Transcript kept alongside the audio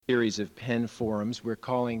series of Penn forums we're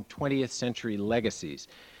calling 20th Century Legacies.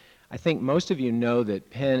 I think most of you know that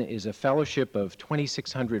Penn is a fellowship of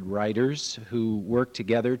 2,600 writers who work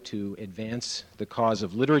together to advance the cause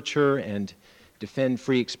of literature and defend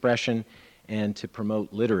free expression and to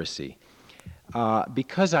promote literacy.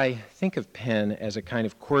 Because I think of Penn as a kind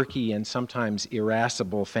of quirky and sometimes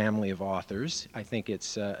irascible family of authors, I think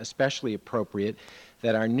it's especially appropriate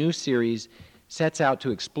that our new series sets out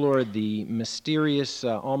to explore the mysterious,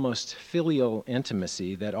 almost filial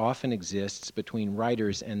intimacy that often exists between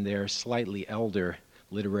writers and their slightly elder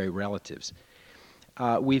literary relatives.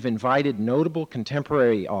 We've invited notable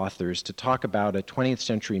contemporary authors to talk about a 20th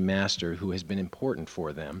century master who has been important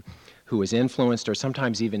for them, who has influenced or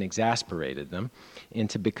sometimes even exasperated them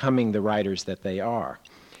into becoming the writers that they are.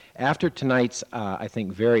 After tonight's, I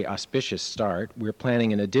think, very auspicious start, we're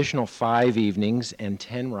planning an additional 5 evenings and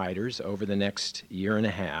 10 writers over the next year and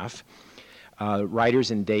a half.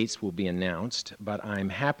 Writers and dates will be announced, but I'm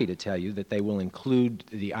happy to tell you that they will include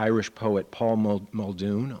the Irish poet Paul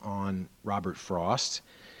Muldoon on Robert Frost,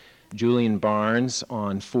 Julian Barnes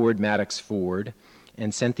on Ford Madox Ford,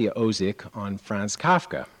 and Cynthia Ozick on Franz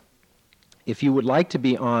Kafka. If you would like to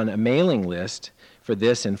be on a mailing list for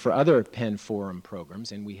this and for other Penn Forum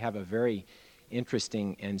programs, and we have a very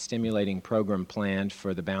interesting and stimulating program planned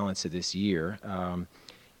for the balance of this year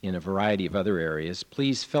in a variety of other areas,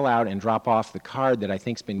 please fill out and drop off the card that I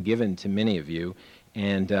think's been given to many of you,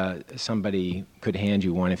 and somebody could hand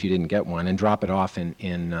you one if you didn't get one, and drop it off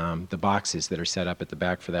in the boxes that are set up at the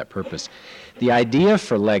back for that purpose. The idea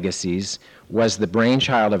for Legacies was the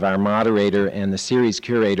brainchild of our moderator and the series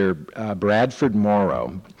curator, Bradford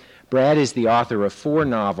Morrow. Brad is the author of 4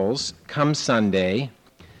 novels, Come Sunday,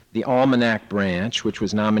 The Almanac Branch, which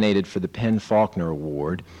was nominated for the Penn Faulkner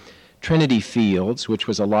Award, Trinity Fields, which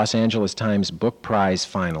was a Los Angeles Times Book Prize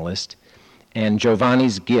finalist, and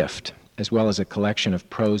Giovanni's Gift, as well as a collection of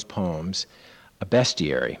prose poems, a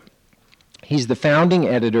bestiary. He's the founding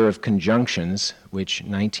editor of Conjunctions, which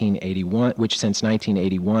since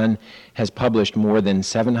 1981 has published more than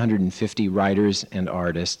 750 writers and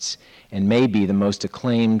artists, and may be the most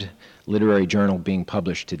acclaimed literary journal being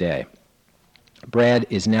published today. Brad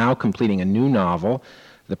is now completing a new novel,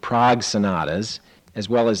 The Prague Sonatas, as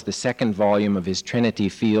well as the 2nd volume of his Trinity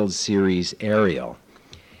Fields series, Ariel.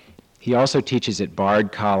 He also teaches at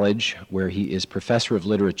Bard College, where he is professor of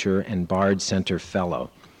literature and Bard Center fellow.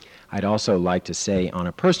 I'd also like to say on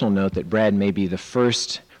a personal note that Brad may be the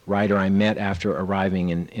first writer I met after arriving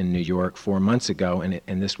in New York 4 months ago,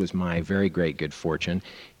 and this was my very great good fortune.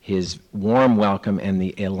 His warm welcome and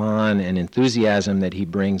the elan and enthusiasm that he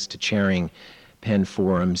brings to chairing Penn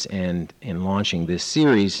Forums and in launching this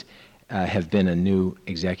series have been a new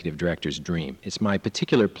executive director's dream. It's my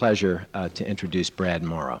particular pleasure to introduce Brad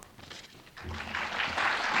Morrow.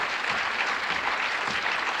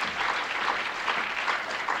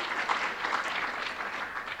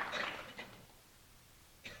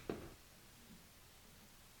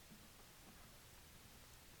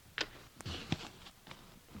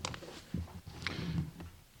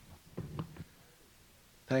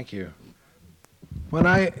 Thank you. When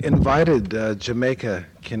I invited Jamacia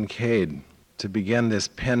Kincaid to begin this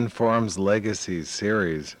Penn Forums Legacies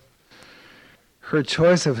series, her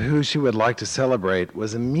choice of who she would like to celebrate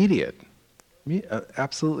was immediate,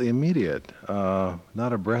 absolutely immediate,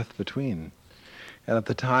 not a breath between. And at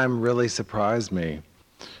the time really surprised me.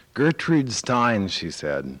 Gertrude Stein, she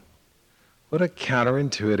said. What a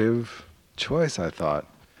counterintuitive choice, I thought.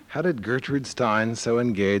 How did Gertrude Stein so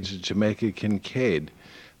engage Jamacia Kincaid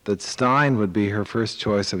that Stein would be her first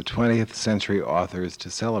choice of 20th century authors to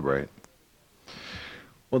celebrate?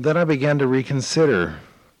 Well, then I began to reconsider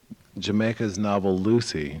Jamaicia's novel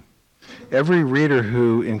Lucy. Every reader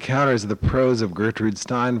who encounters the prose of Gertrude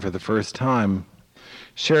Stein for the first time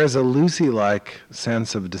shares a Lucy-like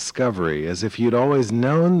sense of discovery, as if you'd always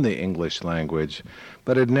known the English language,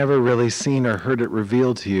 but had never really seen or heard it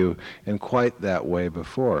revealed to you in quite that way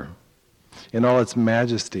before. In all its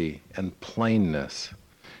majesty and plainness,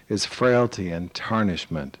 its frailty and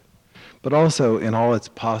tarnishment, but also in all its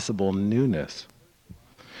possible newness.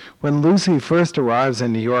 When Lucy first arrives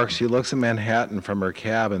in New York, she looks at Manhattan from her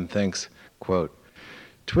cab and thinks, quote,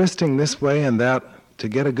 "Twisting this way and that to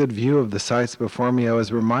get a good view of the sights before me, I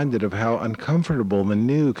was reminded of how uncomfortable the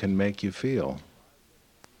new can make you feel."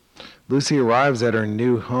 Lucy arrives at her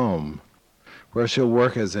new home, where she'll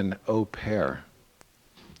work as an au pair.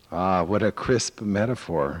 Ah, what a crisp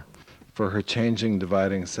metaphor for her changing,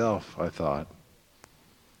 dividing self, I thought.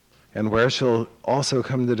 And where she'll also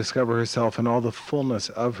come to discover herself in all the fullness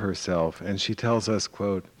of herself. And she tells us,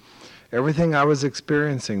 quote, Everything I was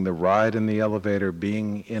experiencing, the ride in the elevator,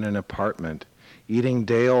 being in an apartment, eating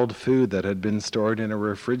day-old food that had been stored in a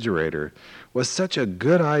refrigerator, was such a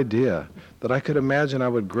good idea that I could imagine I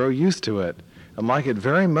would grow used to it and like it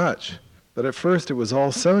very much. But at first it was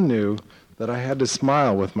all so new that I had to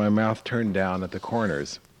smile with my mouth turned down at the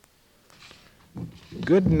corners.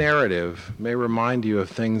 Good narrative may remind you of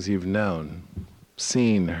things you've known,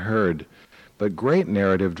 seen, heard, but great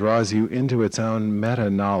narrative draws you into its own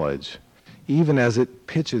meta-knowledge, even as it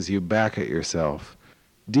pitches you back at yourself,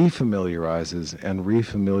 defamiliarizes and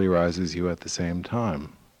refamiliarizes you at the same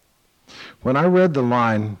time. When I read the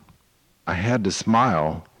line, I had to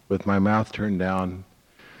smile with my mouth turned down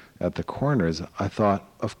at the corners, I thought,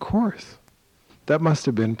 of course. That must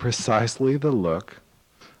have been precisely the look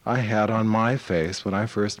I had on my face when I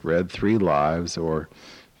first read 3 Lives or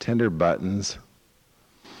Tender Buttons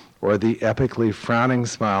or the epically frowning,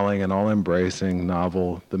 smiling, and all-embracing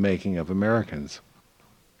novel, The Making of Americans,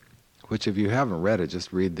 which if you haven't read it,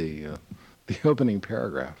 just read the opening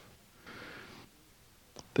paragraph.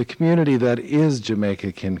 The community that is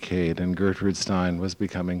Jamaica Kincaid and Gertrude Stein was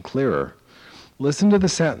becoming clearer. Listen to the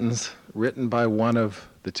sentence written by one of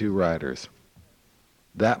the 2 writers.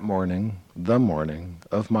 That morning, the morning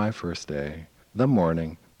of my first day, the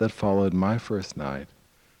morning that followed my first night,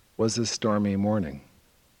 was a stormy morning.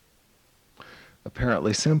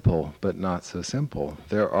 Apparently simple, but not so simple.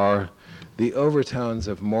 There are the overtones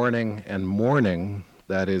of morning and mourning,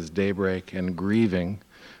 that is daybreak and grieving.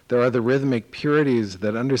 There are the rhythmic purities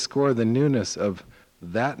that underscore the newness of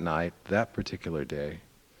that night, that particular day.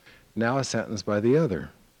 Now a sentence by the other.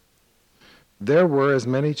 There were as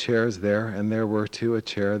many chairs there, and there were too a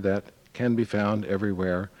chair that can be found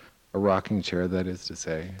everywhere, a rocking chair, that is to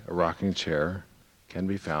say, a rocking chair can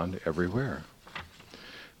be found everywhere.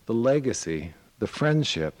 The legacy, the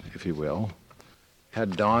friendship, if you will,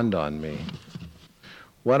 had dawned on me.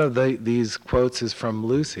 One of these quotes is from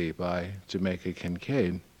Lucy by Jamaica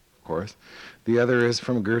Kincaid, of course. The other is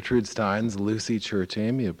from Gertrude Stein's Lucy Church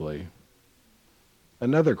Amiably.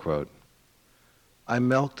 Another quote, I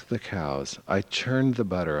milked the cows, I churned the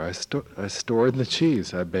butter, I stored the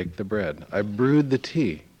cheese, I baked the bread, I brewed the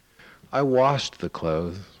tea, I washed the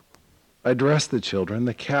clothes, I dressed the children,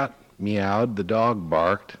 the cat meowed, the dog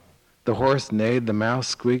barked, the horse neighed, the mouse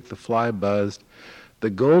squeaked, the fly buzzed, the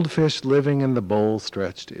goldfish living in the bowl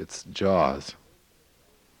stretched its jaws.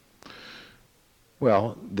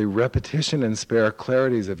 Well, the repetition and spare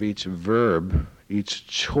clarities of each verb, each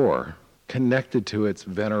chore, connected to its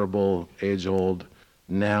venerable, age-old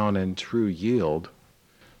noun and true yield,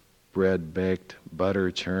 bread baked,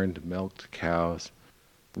 butter churned, milked cows,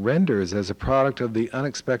 renders as a product of the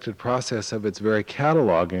unexpected process of its very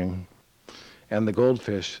cataloging and the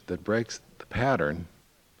goldfish that breaks the pattern,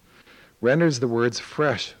 renders the words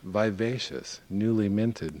fresh, vivacious, newly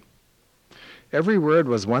minted. Every word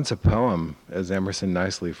was once a poem, as Emerson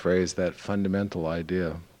nicely phrased that fundamental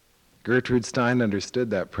idea. Gertrude Stein understood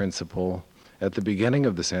that principle at the beginning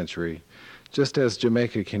of the century, just as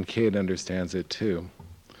Jamaica Kincaid understands it too.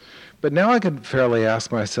 But now I could fairly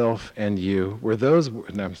ask myself and you, were those,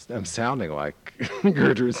 and I'm sounding like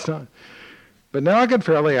Gertrude Stein, but now I could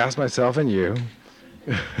fairly ask myself and you,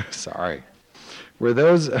 sorry, were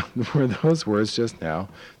those words just now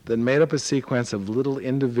that made up a sequence of little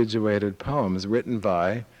individuated poems written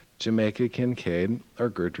by Jamaica Kincaid or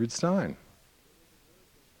Gertrude Stein?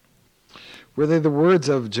 Were they the words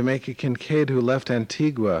of Jamaica Kincaid, who left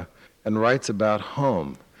Antigua and writes about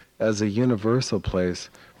home as a universal place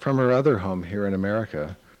from her other home here in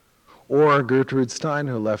America, or Gertrude Stein,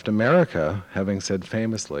 who left America, having said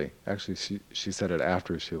famously, actually she said it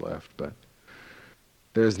after she left, but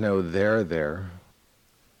there's no there,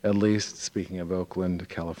 at least speaking of Oakland,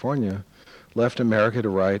 California, left America to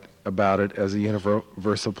write about it as a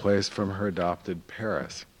universal place from her adopted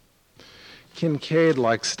Paris. Kincaid,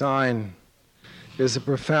 like Stein, is a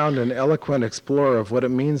profound and eloquent explorer of what it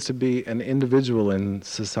means to be an individual in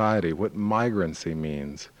society, what migrancy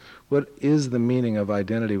means, what is the meaning of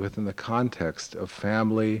identity within the context of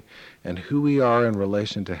family, and who we are in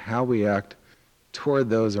relation to how we act toward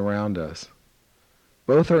those around us.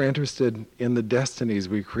 Both are interested in the destinies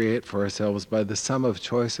we create for ourselves by the sum of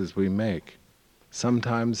choices we make,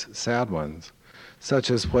 sometimes sad ones,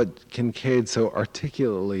 such as what Kincaid so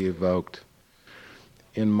articulately evoked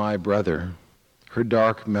in My Brother, her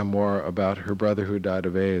dark memoir about her brother who died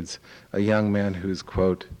of AIDS, a young man whose,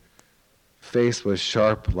 quote, face was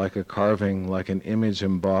sharp like a carving, like an image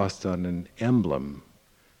embossed on an emblem,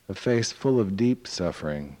 a face full of deep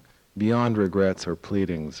suffering, beyond regrets or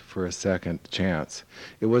pleadings for a second chance.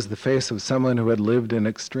 It was the face of someone who had lived in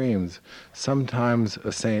extremes, sometimes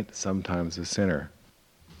a saint, sometimes a sinner.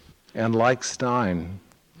 And like Stein,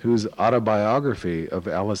 whose autobiography of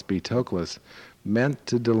Alice B. Toklas meant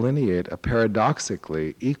to delineate a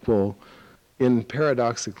paradoxically equal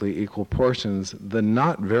portions the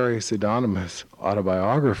not very pseudonymous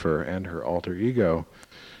autobiographer and her alter ego,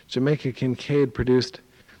 Jamaica Kincaid produced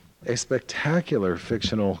a spectacular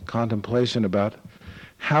fictional contemplation about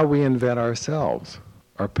how we invent ourselves,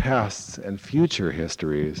 our pasts and future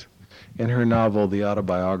histories, in her novel, The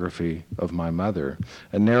Autobiography of My Mother,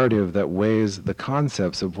 a narrative that weighs the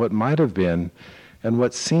concepts of what might have been and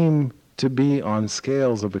what seem to be on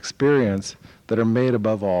scales of experience that are made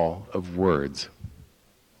above all of words.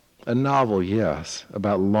 A novel, yes,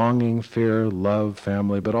 about longing, fear, love,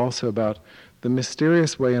 family, but also about the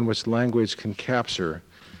mysterious way in which language can capture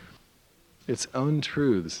its own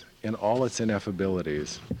truths in all its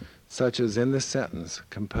ineffabilities, such as in this sentence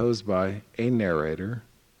composed by a narrator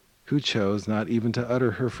who chose not even to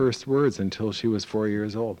utter her first words until she was 4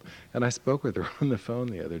 years old. And I spoke with her on the phone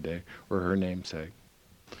the other day, or her namesake.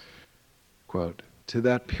 Quote, "To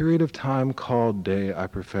that period of time called day I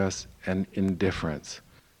profess an indifference.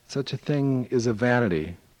 Such a thing is a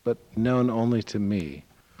vanity, but known only to me.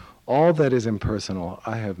 All that is impersonal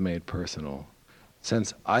I have made personal.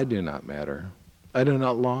 Since I do not matter, I do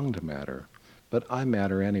not long to matter, but I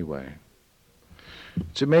matter anyway."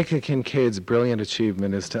 Jamaica Kincaid's brilliant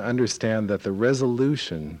achievement is to understand that the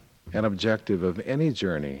resolution and objective of any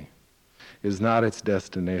journey is not its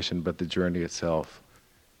destination, but the journey itself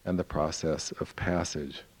and the process of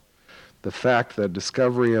passage. The fact that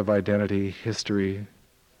discovery of identity, history,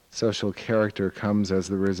 social character comes as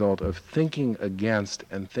the result of thinking against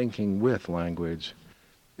and thinking with language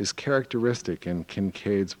is characteristic in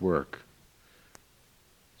Kincaid's work,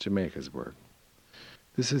 Jamaica's work.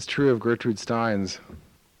 This is true of Gertrude Stein's,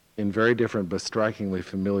 in very different but strikingly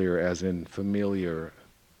familiar, as in familial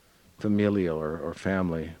or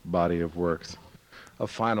family body of works. A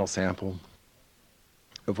final sample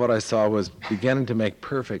of what I saw was beginning to make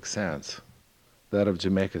perfect sense, that of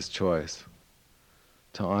Jamaica's choice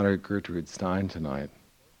to honor Gertrude Stein tonight.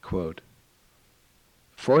 Quote,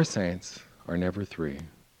 "4 saints are never 3.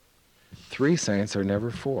 3 saints are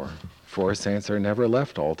never 4. 4 saints are never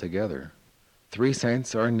left altogether. 3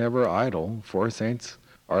 saints are never idle. 4 saints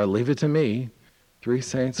are leave it to me. 3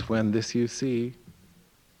 saints when this you see.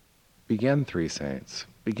 Begin 3 saints.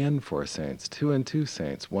 Begin 4 saints. 2 and 2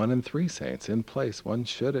 saints. 1 and 3 saints. In place. One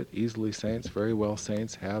should it. Easily saints. Very well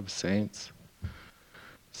saints. Have saints.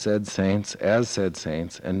 Said saints. As said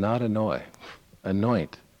saints. And not annoy.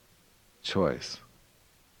 Anoint. Choice.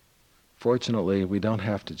 Fortunately, we don't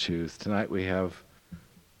have to choose. Tonight we have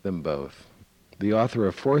them both. The author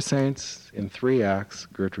of 4 Saints in 3 Acts,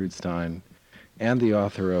 Gertrude Stein, and the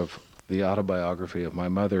author of The Autobiography of My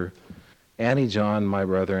Mother, Annie John, My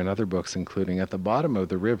Brother, and other books, including At the Bottom of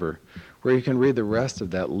the River, where you can read the rest of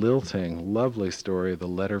that lilting, lovely story, The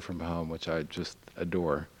Letter from Home, which I just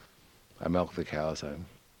adore. I milk the cows, I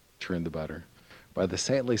churn the butter, by the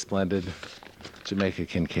saintly, splendid Jamaica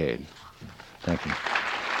Kincaid. Thank you.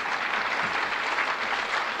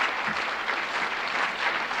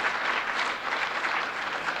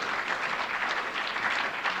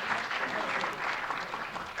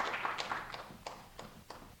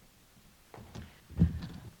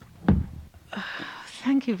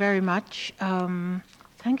 Thank you very much.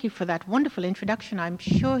 Thank you for that wonderful introduction. I'm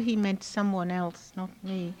sure he meant someone else, not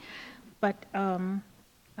me, but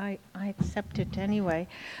I accept it anyway.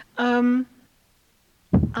 Too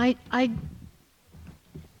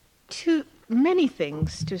many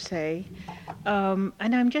things to say, and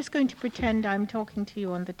I'm just going to pretend I'm talking to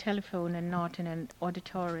you on the telephone and not in an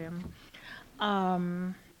auditorium.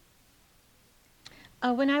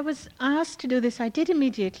 When I was asked to do this, I did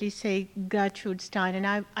immediately say Gertrude Stein,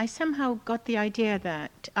 and I somehow got the idea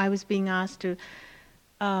that I was being asked to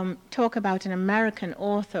talk about an American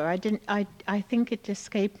author. I think it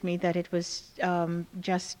escaped me that it was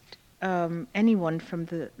just anyone from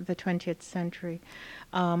the 20th century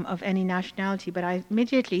of any nationality, but I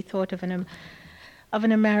immediately thought of an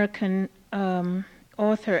American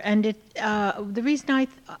author, and the reason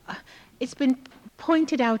it's been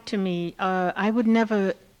pointed out to me, I would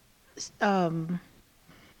never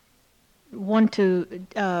want to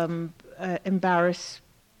embarrass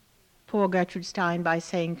poor Gertrude Stein by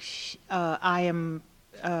saying she's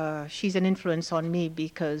an influence on me,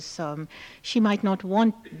 because she might not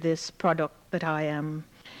want this product that I am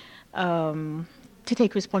to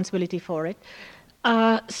take responsibility for it.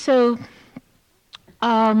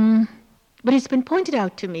 But it's been pointed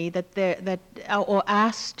out to me or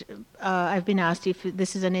asked, I've been asked if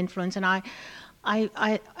this is an influence, and I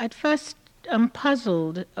at first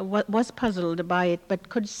puzzled, was puzzled by it, but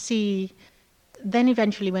could see. Then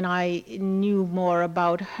eventually, when I knew more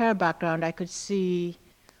about her background, I could see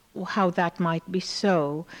how that might be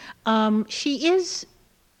so. She is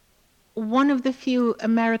one of the few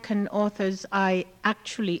American authors I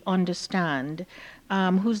actually understand,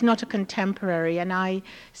 who's not a contemporary. And I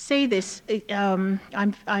say this, I'm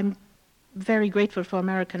very grateful for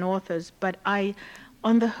American authors, but I,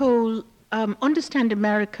 on the whole, understand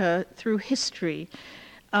America through history,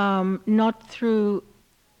 not through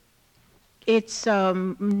its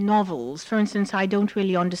novels. For instance, I don't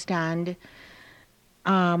really understand,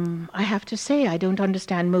 I have to say, I don't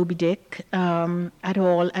understand Moby Dick at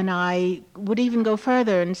all. And I would even go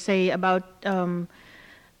further and say about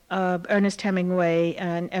Ernest Hemingway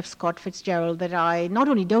and F. Scott Fitzgerald that I not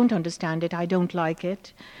only don't understand it, I don't like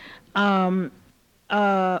it. But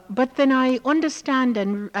then I understand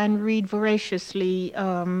and read voraciously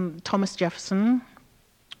Thomas Jefferson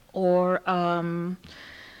or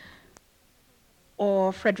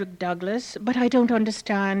Frederick Douglass, but I don't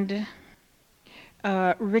understand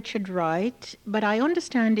Richard Wright, but I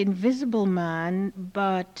understand Invisible Man,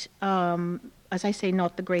 but as I say,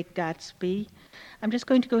 not The Great Gatsby. I'm just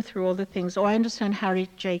going to go through all the things. I understand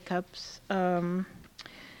Harriet Jacobs.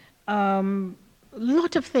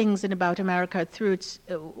 Lot of things about America through its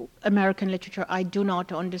American literature I do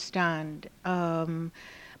not understand.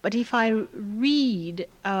 But if I read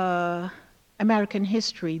American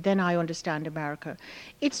history, then I understand America.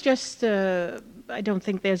 It's just, I don't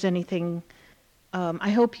think there's anything,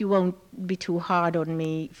 I hope you won't be too hard on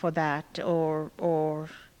me for that, or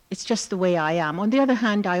it's just the way I am. On the other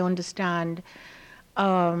hand, I understand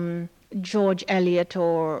George Eliot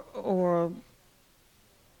or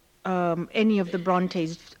any of the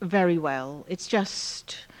Brontes very well. It's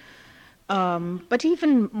just, but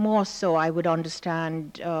even more so, I would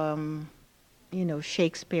understand,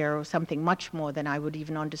 Shakespeare or something much more than I would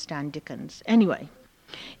even understand Dickens. Anyway,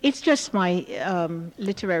 it's just my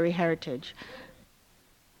literary heritage.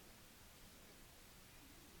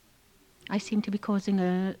 I seem to be causing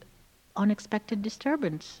an unexpected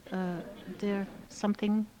disturbance. There's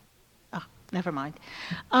something, never mind.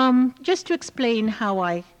 Just to explain how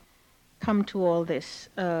I come to all this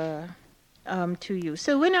to you.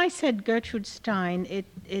 So when I said Gertrude Stein,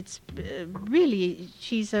 it's really,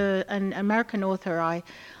 she's an American author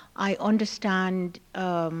I understand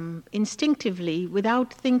instinctively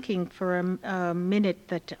without thinking for a minute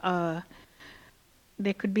that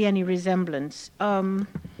there could be any resemblance.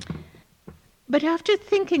 But after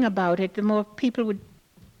thinking about it, the more people would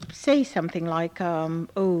say something like,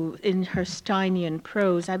 in her Steinian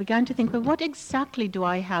prose, I began to think, well, what exactly do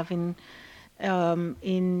I have in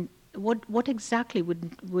what exactly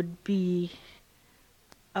would be,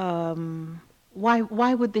 why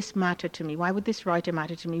would this matter to me? Why would this writer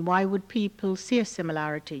matter to me? Why would people see a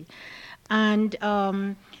similarity? And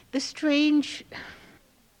the strange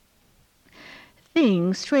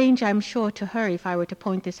thing, strange I'm sure to her if I were to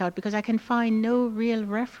point this out, because I can find no real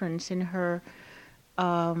reference in her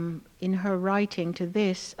writing to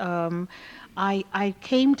this. I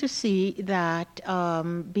came to see that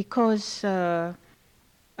because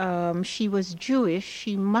she was Jewish,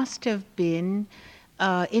 she must have been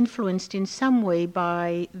influenced in some way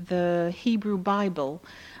by the Hebrew Bible.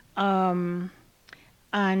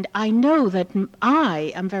 And I know that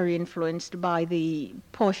I am very influenced by the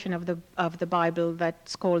portion of the Bible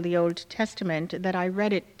that's called the Old Testament, that I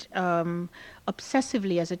read it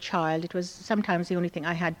obsessively as a child. It was sometimes the only thing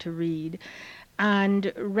I had to read,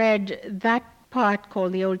 and read that part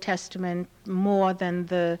called the Old Testament more than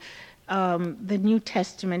the New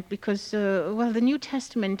Testament, because the New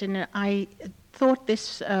Testament, and I thought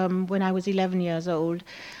this when I was 11 years old,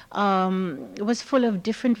 was full of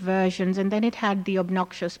different versions, and then it had the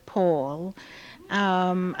obnoxious Paul,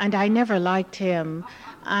 and I never liked him,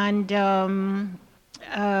 and the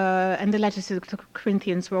letters to the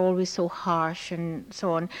Corinthians were always so harsh and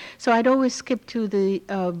so on. So I'd always skip to the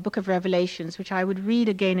book of Revelations, which I would read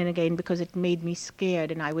again and again because it made me scared,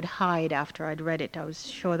 and I would hide after I'd read it. I was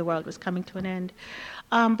sure the world was coming to an end.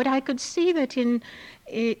 But I could see that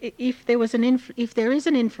if there is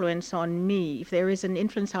an influence on me, if there is an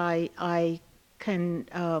influence I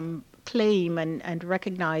can claim and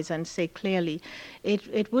recognize and say clearly,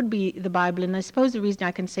 it would be the Bible. And I suppose the reason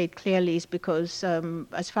I can say it clearly is because,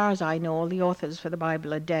 as far as I know, all the authors for the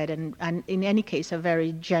Bible are dead, and in any case are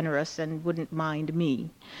very generous and wouldn't mind me.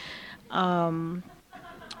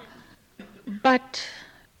 But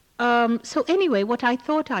So anyway, what I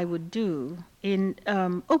thought I would do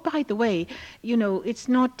oh, by the way, it's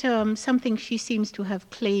not something she seems to have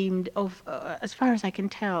claimed of, as far as I can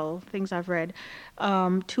tell, things I've read,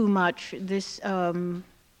 too much.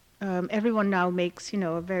 Everyone now makes,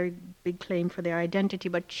 a very big claim for their identity,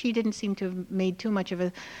 but she didn't seem to have made too much of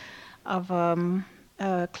a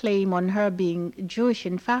claim on her being Jewish.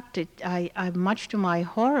 In fact, much to my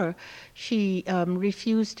horror, she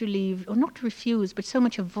refused to leave, or not refused, but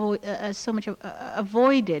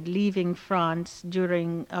avoided leaving France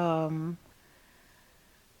during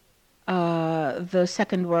the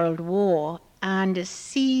Second World War, and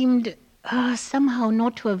seemed somehow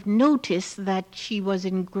not to have noticed that she was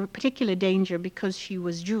in particular danger because she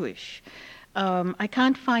was Jewish. I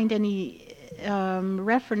can't find any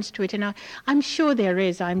reference to it, and I'm sure there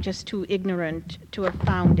is. I'm just too ignorant to have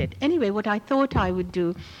found it. Anyway, what I thought I would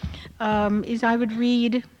do is I would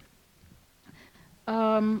read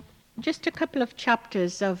just a couple of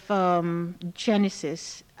chapters of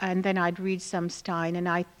Genesis, and then I'd read some Stein, and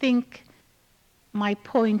I think my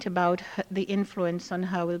point about the influence on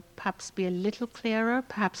her will perhaps be a little clearer,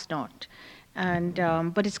 perhaps not.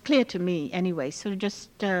 But it's clear to me anyway, so just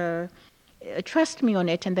trust me on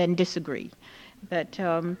it and then disagree. But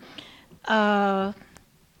the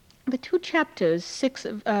two chapters, 6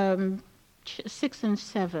 and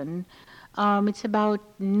 7, it's about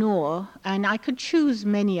Noah, and I could choose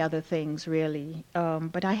many other things really,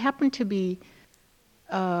 but I happen to be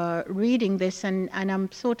reading this, and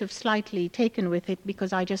I'm sort of slightly taken with it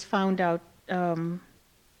because I just found out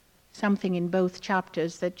something in both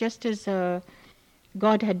chapters, that just as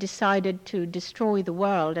God had decided to destroy the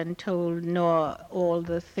world and told Noah all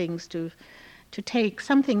the things to take,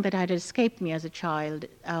 something that had escaped me as a child,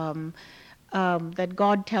 that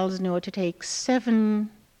God tells Noah to take 7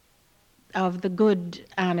 of the good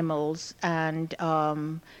animals and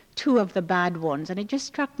 2 of the bad ones. And it just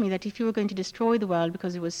struck me that if you were going to destroy the world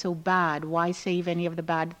because it was so bad, why save any of the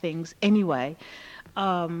bad things anyway?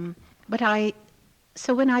 So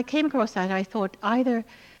when I came across that, I thought either,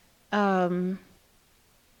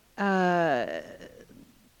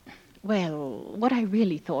 what I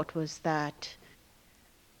really thought was that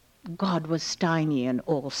God was Steinian,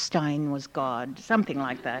 or Stein was God, something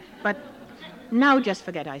like that. But now just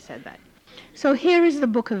forget I said that. So here is the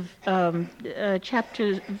book of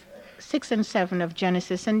chapters 6 and 7 of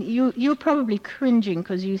Genesis, and you're probably cringing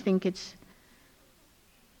because you think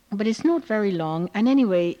but it's not very long. And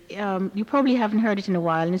anyway, you probably haven't heard it in a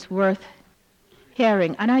while, and it's worth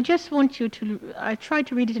hearing. And I just want I tried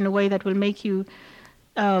to read it in a way that will make you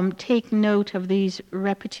take note of these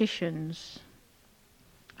repetitions.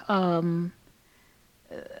 They're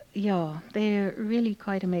really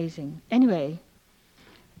quite amazing. Anyway,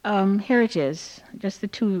 here it is, just the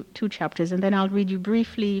two chapters, and then I'll read you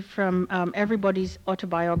briefly from everybody's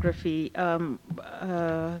autobiography, the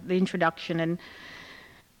introduction,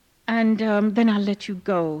 and then I'll let you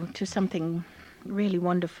go to something really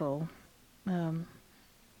wonderful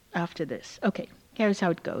after this. Okay, here's how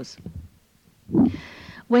it goes.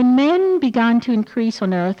 When men began to increase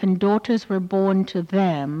on earth and daughters were born to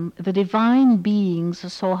them, the divine beings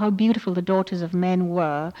saw how beautiful the daughters of men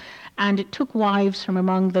were, and took wives from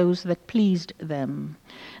among those that pleased them.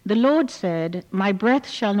 The Lord said, "My breath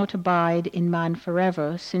shall not abide in man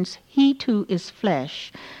forever, since he too is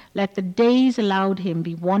flesh. Let the days allowed him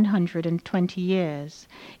be 120 years.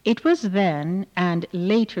 It was then, and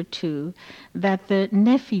later too, that the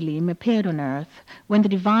Nephilim appeared on earth, when the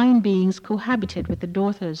divine beings cohabited with the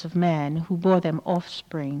daughters of men who bore them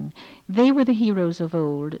offspring. They were the heroes of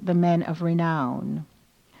old, the men of renown.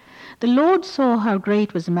 The Lord saw how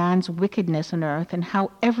great was man's wickedness on earth, and how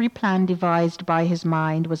every plan devised by his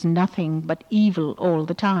mind was nothing but evil all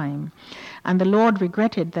the time. And the Lord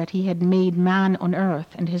regretted that he had made man on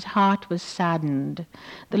earth, and his heart was saddened.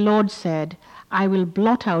 The Lord said, I will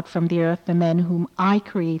blot out from the earth the men whom I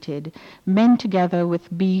created, men together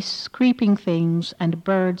with beasts, creeping things, and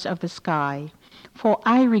birds of the sky, for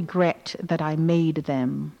I regret that I made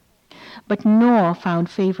them. But Noah found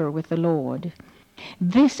favor with the Lord.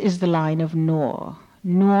 This is the line of Noah.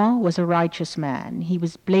 Noah was a righteous man. He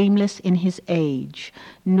was blameless in his age.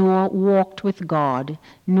 Noah walked with God.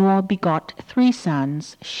 Noah begot 3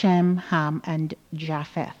 sons, Shem, Ham, and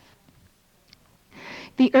Japheth.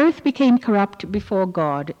 The earth became corrupt before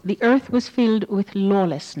God. The earth was filled with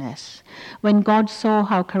lawlessness. When God saw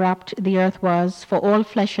how corrupt the earth was, for all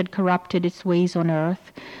flesh had corrupted its ways on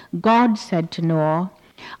earth, God said to Noah,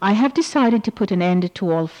 I have decided to put an end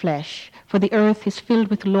to all flesh, for the earth is filled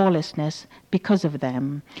with lawlessness because of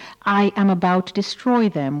them. I am about to destroy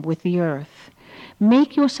them with the earth.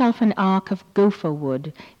 Make yourself an ark of gopher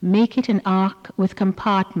wood. Make it an ark with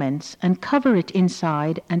compartments, and cover it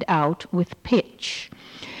inside and out with pitch.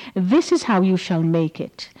 This is how you shall make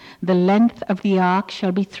it. The length of the ark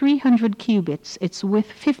shall be 300 cubits, its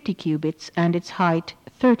width 50 cubits, and its height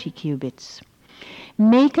 30 cubits.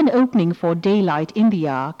 Make an opening for daylight in the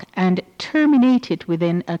ark, and terminate it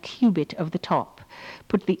within a cubit of the top.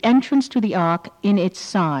 Put the entrance to the ark in its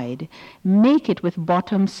side. Make it with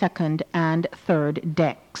bottom, second, and third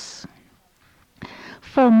decks.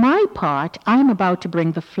 For my part, I am about to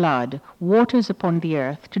bring the flood, waters upon the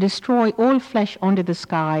earth, to destroy all flesh under the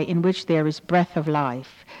sky in which there is breath of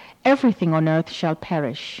life. Everything on earth shall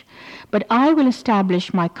perish. But I will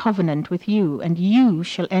establish my covenant with you, and you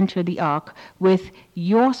shall enter the ark with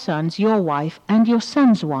your sons, your wife, and your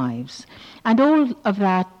sons' wives. And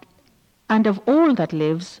of all that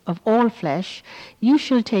lives, of all flesh, you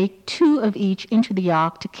shall take 2 of each into the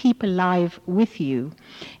ark to keep alive with you.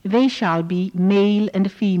 They shall be male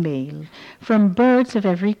and female, from birds of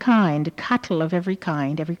every kind, cattle of every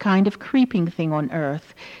kind of creeping thing on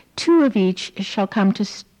earth. 2 of each shall come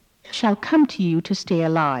to you to stay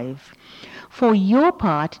alive. For your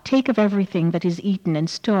part, take of everything that is eaten and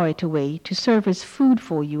store it away to serve as food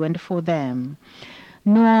for you and for them.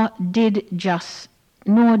 Nor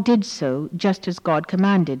did so, just as God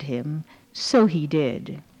commanded him. So he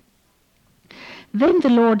did. Then the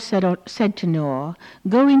Lord said to Noah,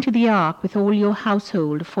 Go into the ark with all your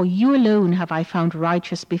household, for you alone have I found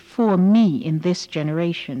righteous before me in this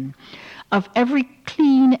generation. Of every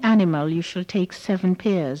clean animal you shall take 7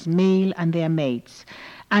 pairs, male and their mates.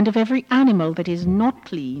 And of every animal that is not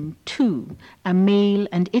clean, 2, a male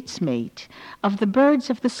and its mate. Of the birds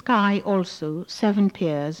of the sky also 7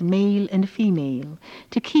 pairs, male and female,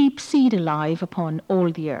 to keep seed alive upon all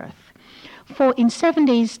the earth. For in 7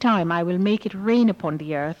 days' time I will make it rain upon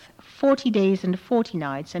the earth 40 days and 40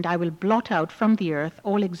 nights, and I will blot out from the earth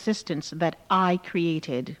all existence that I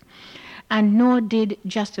created. And Noah did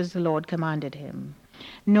just as the Lord commanded him.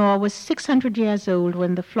 Noah was 600 years old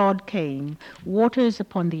when the flood came, waters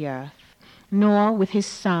upon the earth. Noah with his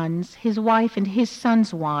sons, his wife and his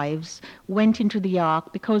sons' wives went into the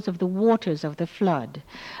ark because of the waters of the flood,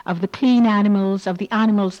 of the clean animals, of the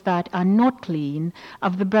animals that are not clean,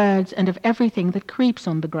 of the birds and of everything that creeps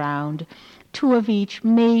on the ground. 2 of each,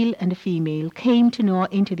 male and female, came to Noah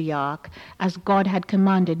into the ark, as God had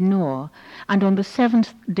commanded Noah, and on the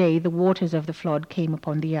 7th day the waters of the flood came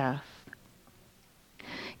upon the earth.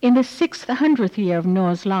 In the 600th year of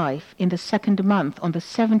Noah's life, in the 2nd month, on the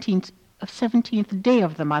 17th day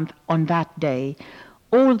of the month, on that day,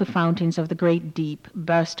 all the fountains of the great deep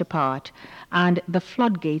burst apart, and the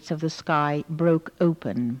floodgates of the sky broke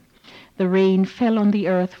open. The rain fell on the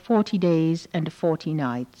earth 40 days and 40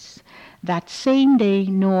 nights. That same day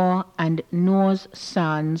Noah and Noah's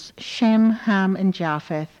sons, Shem, Ham, and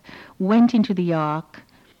Japheth, went into the ark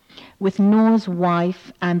with Noah's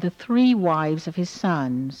wife and the 3 wives of his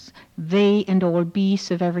sons, they and all beasts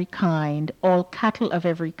of every kind, all cattle of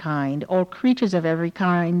every kind, all creatures of every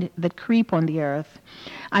kind that creep on the earth,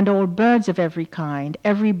 and all birds of every kind,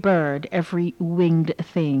 every bird, every winged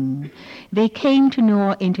thing. They came to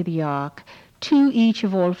Noah into the ark, 2 each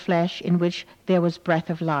of all flesh in which there was breath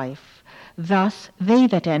of life. Thus they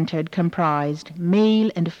that entered comprised male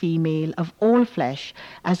and female of all flesh,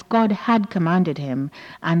 as God had commanded him,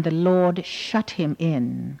 and the Lord shut him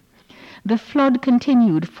in. The flood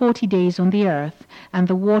continued 40 days on the earth, and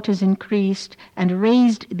the waters increased and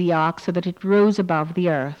raised the ark so that it rose above the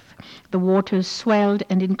earth. The waters swelled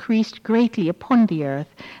and increased greatly upon the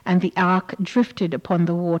earth, and the ark drifted upon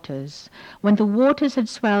the waters. When the waters had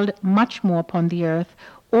swelled much more upon the earth,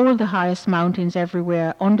 all the highest mountains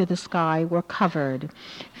everywhere under the sky were covered.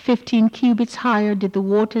 15 cubits higher did the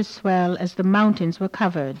waters swell as the mountains were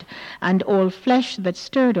covered, and all flesh that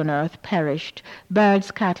stirred on earth perished,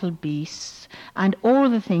 birds, cattle, beasts, and all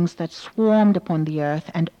the things that swarmed upon the earth,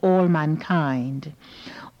 and all mankind.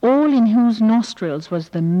 All in whose nostrils was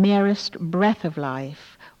the merest breath of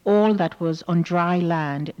life, all that was on dry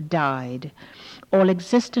land died. All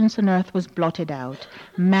existence on earth was blotted out,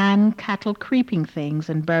 man, cattle, creeping things,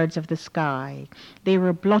 and birds of the sky. They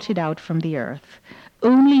were blotted out from the earth.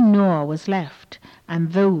 Only Noah was left,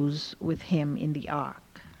 and those with him in the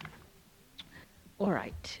ark. All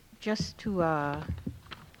right, just to,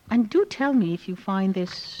 and do tell me if you find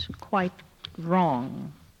this quite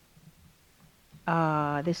wrong,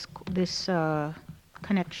 this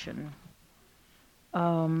connection.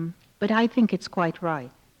 But I think it's quite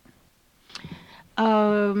right.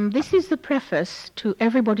 This is the preface to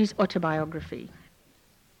everybody's autobiography.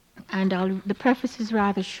 And the preface is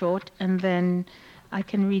rather short, and then I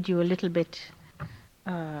can read you a little bit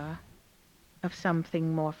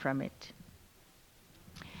something more from it.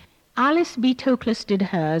 Alice B. Toklas did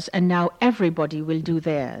hers, and now everybody will do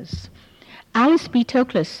theirs. Alice B.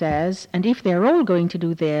 Toklas says, and if they're all going to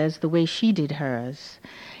do theirs the way she did hers.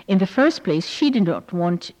 In the first place, she did not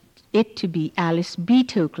want it to be Alice B.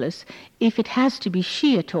 Toklas. If it has to be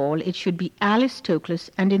she at all, it should be Alice Toklas,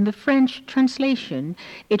 and in the French translation,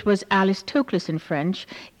 it was Alice Toklas in French.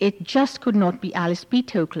 It just could not be Alice B.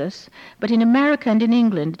 Toklas, but in America and in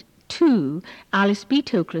England, too, Alice B.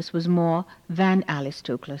 Toklas was more than Alice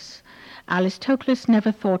Toklas. Alice Toklas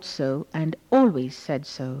never thought so, and always said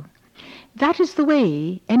so. That is the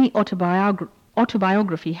way any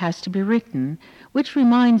autobiography has to be written, which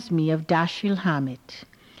reminds me of Dashiell Hammett.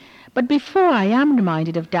 But before I am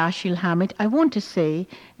reminded of Dashiell Hammett, I want to say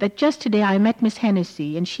that just today I met Miss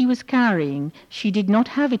Hennessy, and she was carrying, she did not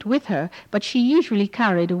have it with her, but she usually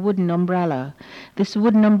carried a wooden umbrella. This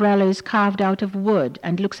wooden umbrella is carved out of wood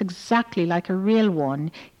and looks exactly like a real one,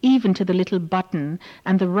 even to the little button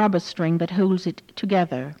and the rubber string that holds it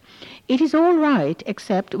together. It is all right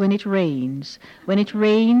except when it rains. When it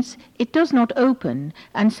rains, it does not open,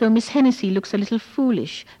 and so Miss Hennessy looks a little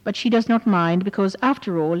foolish, but she does not mind because,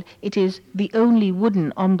 after all, it is the only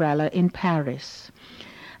wooden umbrella in Paris.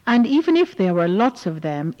 And even if there were lots of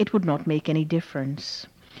them, it would not make any difference.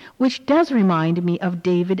 Which does remind me of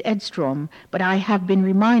David Edstrom, but I have been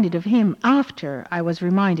reminded of him after I was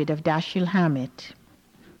reminded of Dashiell Hammett.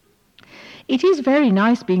 It is very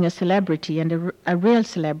nice being a celebrity, and a real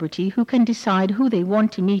celebrity who can decide who they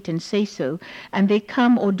want to meet and say so, and they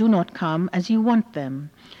come or do not come as you want them.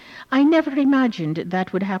 I never imagined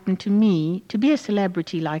that would happen to me, to be a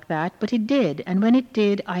celebrity like that, but it did, and when it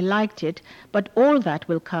did, I liked it, but all that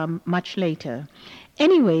will come much later.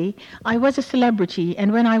 Anyway, I was a celebrity,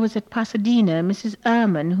 and when I was at Pasadena, Mrs.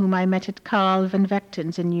 Ehrman, whom I met at Carl Van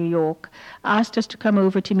Vechten's in New York, asked us to come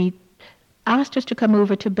over to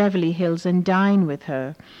Beverly Hills and dine with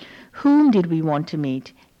her. Whom did we want to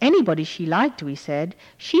meet? Anybody she liked, we said.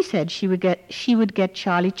 She said she would get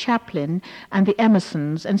Charlie Chaplin and the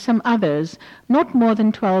Emersons and some others, not more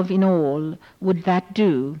than 12 in all. Would that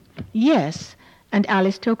do? Yes, and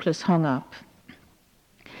Alice Toklas hung up.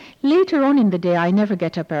 Later on in the day, I never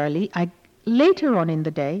get up early. I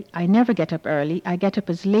get up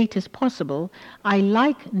as late as possible. I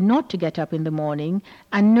like not to get up in the morning,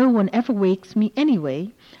 and no one ever wakes me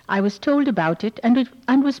anyway. I was told about it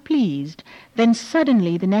and was pleased. Then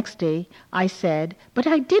suddenly the next day I said, but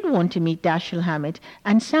I did want to meet Dashiell Hammett,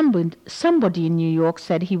 and somebody in New York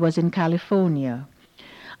said he was in California.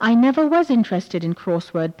 I never was interested in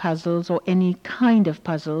crossword puzzles or any kind of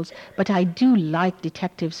puzzles, but I do like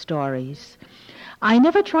detective stories. I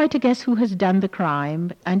never try to guess who has done the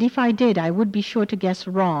crime, and if I did, I would be sure to guess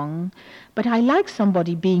wrong. But I like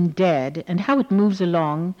somebody being dead and how it moves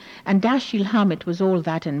along, and Dashiell Hammett was all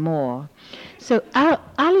that and more. So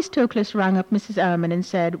Alice Toklas rang up Mrs. Ehrman and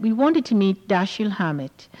said, we wanted to meet Dashiell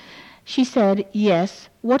Hammett. She said, yes,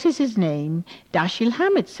 what is his name? Dashiell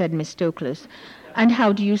Hammett, said Miss Toklas. And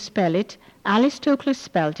how do you spell it? Alice Toklas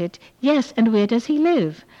spelt it. Yes, and where does he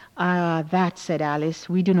live? That, said Alice,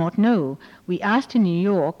 we do not know. We asked in New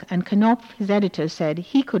York, and Knopf, his editor, said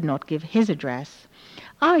he could not give his address.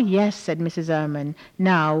 Ah, yes, said Mrs. Ehrman.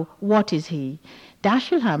 Now, what is he?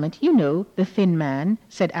 Dashiell Hammett, you know, the thin man,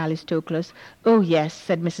 said Alice Toklas. Oh, yes,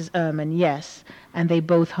 said Mrs. Ehrman, yes. And they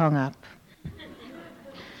both hung up.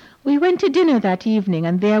 We went to dinner that evening,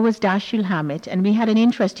 and there was Dashiell Hammett, and we had an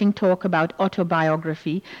interesting talk about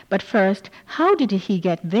autobiography. But first, how did he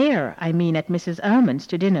get there, I mean at Mrs. Ehrman's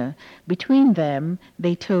to dinner? Between them,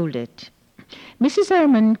 they told it. Mrs.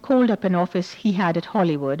 Ehrman called up an office he had at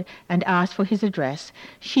Hollywood and asked for his address.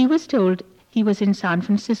 She was told he was in San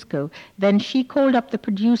Francisco. Then she called up the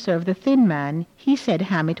producer of The Thin Man. He said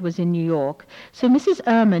Hammett was in New York. So Mrs.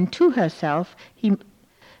 Ehrman, to herself,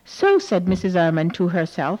 said Mrs. Ehrman to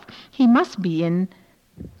herself, he must be in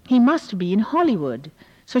Hollywood.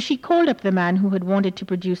 So she called up the man who had wanted to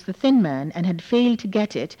produce The Thin Man and had failed to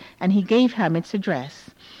get it, and he gave Hammett's address.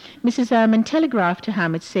 Mrs. Ehrman telegraphed to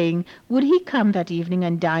Hammett saying, would he come that evening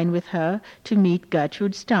and dine with her to meet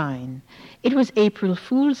Gertrude Stein? It was April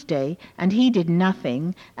Fool's Day, and he did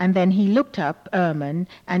nothing, and then he looked up Ehrman,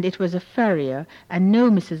 and it was a furrier, and no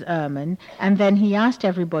Mrs. Ehrman, and then he asked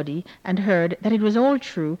everybody, and heard that it was all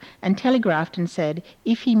true, and telegraphed and said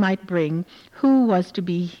if he might bring who was to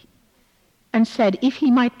be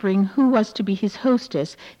his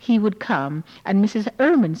hostess, he would come, and Mrs.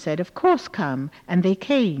 Ehrman said, of course come, and they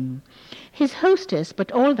came. His hostess,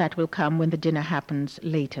 but all that will come when the dinner happens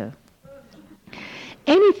later.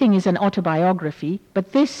 Anything is an autobiography,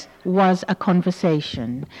 but this was a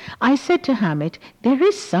conversation. I said to Hammett, there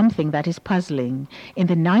is something that is puzzling. In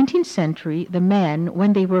the 19th century, the men,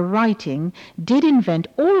 when they were writing, did invent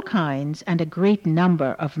all kinds and a great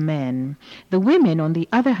number of men. The women, on the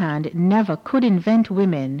other hand, never could invent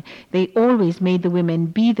women. They always made the women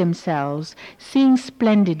be themselves, seeing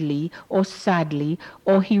splendidly or sadly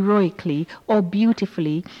or heroically or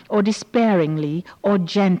beautifully or despairingly or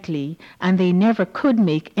gently, and they never could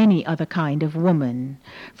make any other kind of woman.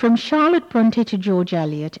 From Charlotte Bronte to George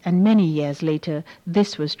Eliot, and many years later,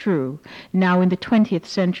 this was true. Now in the 20th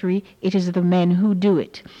century, it is the men who do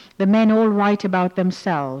it. The men all write about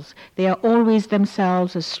themselves. They are always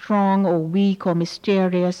themselves as strong or weak or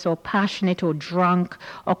mysterious or passionate or drunk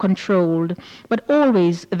or controlled, but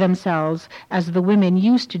always themselves as the women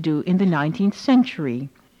used to do in the 19th century.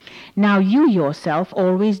 Now you yourself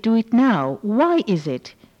always do it now. Why is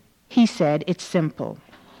it? He said, it's simple.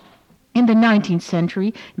 In the 19th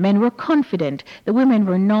century, men were confident. The women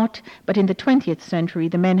were not, but in the 20th century,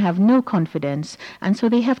 the men have no confidence, and so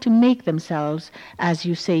they have to make themselves, as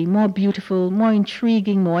you say, more beautiful, more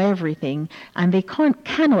intriguing, more everything, and they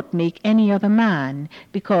cannot make any other man,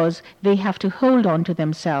 because they have to hold on to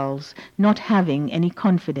themselves, not having any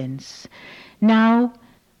confidence. Now,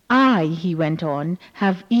 I, he went on,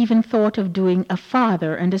 have even thought of doing a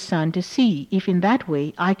father and a son to see if in that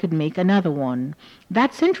way I could make another one.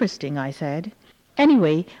 That's interesting, I said.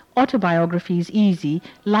 Anyway, autobiography is easy,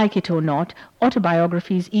 like it or not.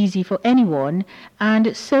 Autobiography is easy for anyone,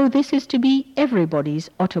 and so this is to be everybody's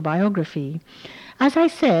autobiography. As I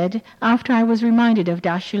said, after I was reminded of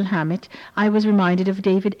Dashiell Hammett, I was reminded of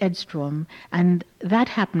David Edstrom, and that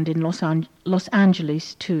happened in Los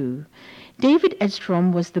Angeles too. David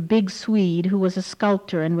Edstrom was the big Swede who was a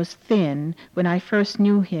sculptor and was thin when I first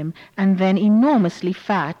knew him, and then enormously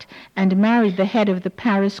fat, and married the head of the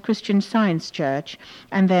Paris Christian Science Church,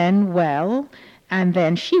 and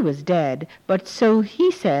then she was dead, but so he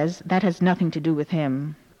says that has nothing to do with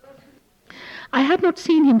him. I had not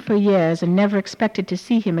seen him for years and never expected to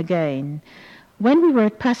see him again. When we were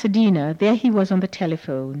at Pasadena, there he was on the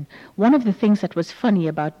telephone. One of the things that was funny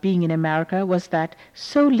about being in America was that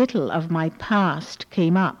so little of my past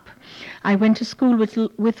came up. I went to school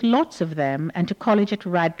with lots of them, and to college at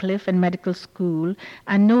Radcliffe and medical school,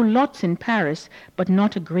 and know lots in Paris, but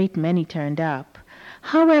not a great many turned up.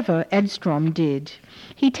 However, Edstrom did.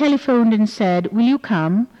 He telephoned and said, "Will you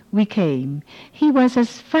come?" We came. He was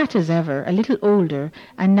as fat as ever, a little older,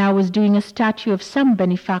 and now was doing a statue of some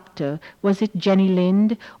benefactor. Was it Jenny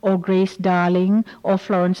Lind, or Grace Darling, or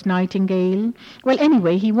Florence Nightingale? Well,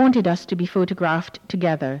 anyway, he wanted us to be photographed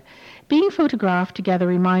together. Being photographed together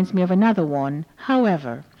reminds me of another one.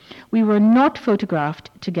 However, we were not photographed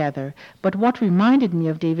together, but what reminded me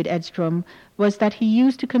of David Edstrom was that he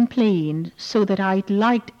used to complain so that I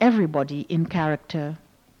liked everybody in character.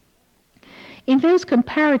 In those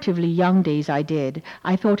comparatively young days I did.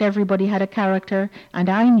 I thought everybody had a character, and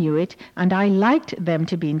I knew it, and I liked them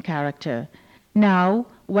to be in character. Now,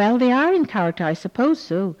 well, they are in character, I suppose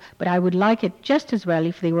so, but I would like it just as well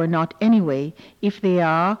if they were not anyway. If they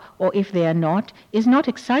are, or if they are not, is not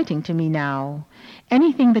exciting to me now.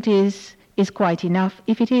 Anything that is quite enough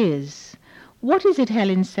if it is. What is it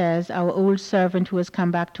Helen says, our old servant who has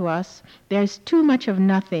come back to us? There is too much of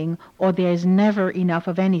nothing, or there is never enough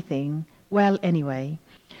of anything. Well, anyway,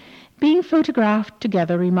 being photographed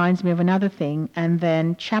together reminds me of another thing, and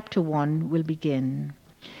then Chapter 1 will begin.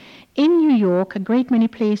 In New York, a great many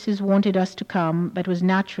places wanted us to come. That was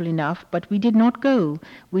natural enough, but we did not go.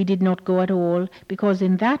 We did not go at all, because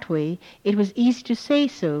in that way it was easy to say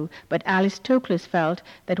so, but Alice Toklas felt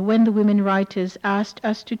that when the women writers asked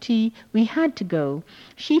us to tea, we had to go.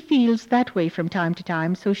 She feels that way from time to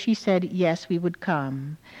time, so she said yes, we would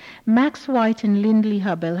come. Max White and Lindley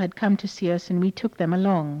Hubble had come to see us, and we took them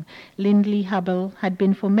along. Lindley Hubble had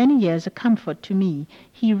been for many years a comfort to me.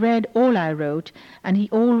 He read all I wrote, and he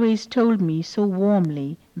always told me so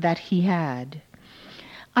warmly that he had.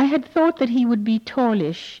 I had thought that he would be a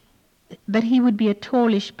tallish,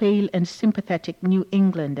 pale, and sympathetic New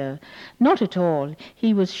Englander. Not at all.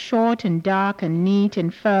 He was short and dark and neat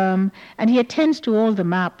and firm, and he attends to all the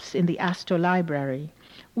maps in the Astor Library.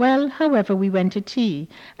 Well, however, we went to tea,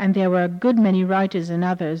 and there were a good many writers and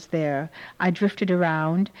others there. I drifted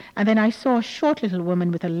around, and then I saw a short little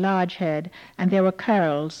woman with a large head, and there were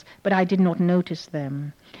curls, but I did not notice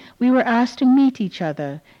them. We were asked to meet each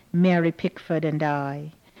other, Mary Pickford and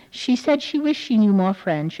I. She said she wished she knew more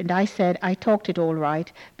French, and I said I talked it all right,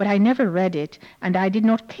 but I never read it, and I did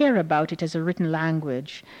not care about it as a written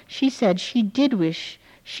language. She said she did wish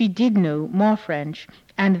she did know more French,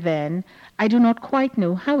 And then, I do not quite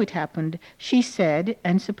know how it happened, she said,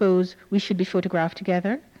 and suppose we should be photographed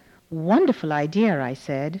together? Wonderful idea, I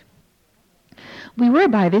said. We were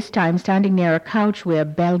by this time standing near a couch where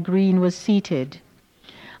Belle Green was seated.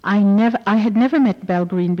 I had never met Belle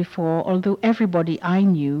Green before, although everybody I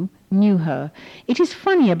knew her. It is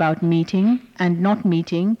funny about meeting and not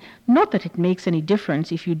meeting, not that it makes any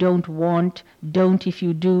difference if you don't if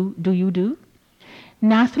you do you do?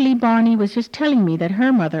 Nathalie Barney was just telling me that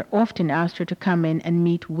her mother often asked her to come in and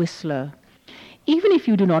meet Whistler. Even if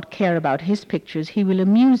you do not care about his pictures, he will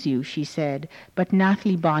amuse you, she said, but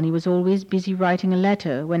Nathalie Barney was always busy writing a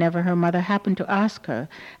letter whenever her mother happened to ask her,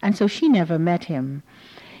 and so she never met him.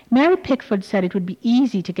 Mary Pickford said it would be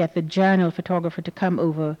easy to get the journal photographer to come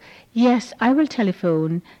over. Yes, I will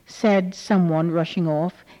telephone, said someone, rushing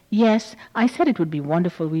off. Yes, I said it would be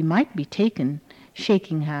wonderful. We might be taken,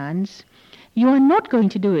 shaking hands. You are not going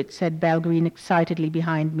to do it, said Belle Green excitedly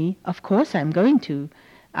behind me. Of course I'm going to,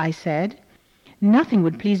 I said. Nothing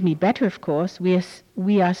would please me better, of course. Nothing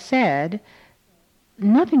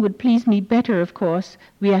would please me better, of course,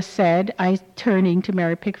 we are said, I turning to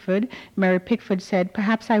Mary Pickford. Mary Pickford said,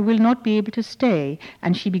 perhaps I will not be able to stay,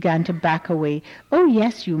 and she began to back away. Oh,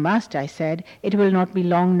 yes, you must, I said. It will not be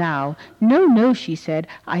long now. No, no, she said,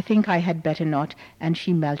 I think I had better not, and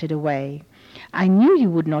she melted away. I knew you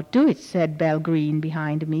would not do it, said Belle Green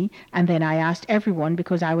behind me, and then I asked everyone,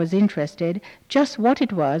 because I was interested, just what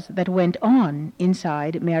it was that went on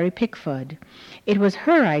inside Mary Pickford. It was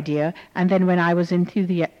her idea, and then when I was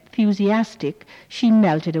enthusiastic, she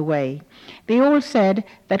melted away. They all said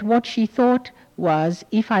that what she thought was,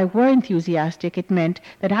 if I were enthusiastic, it meant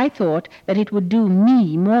that I thought that it would do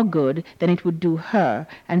me more good than it would do her,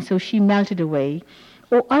 and so she melted away.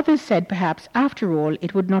 Or others said perhaps, after all,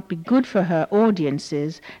 it would not be good for her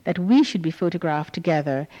audiences that we should be photographed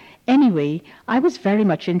together. Anyway, I was very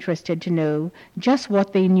much interested to know just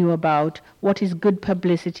what they knew about what is good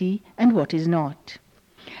publicity and what is not.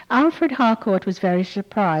 Alfred Harcourt was very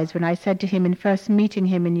surprised when I said to him in first meeting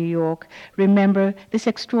him in New York, remember, this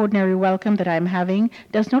extraordinary welcome that I am having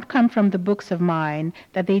does not come from the books of mine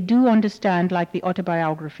that they do understand like the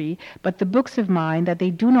autobiography, but the books of mine that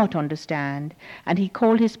they do not understand. And he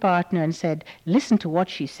called his partner and said, listen to what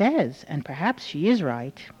she says, and perhaps she is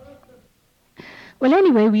right. Well,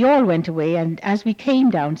 anyway, we all went away, and as we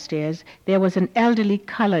came downstairs, there was an elderly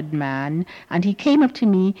colored man, and he came up to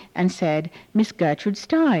me and said, Miss Gertrude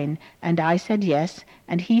Stein, and I said yes,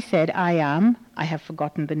 and he said, I have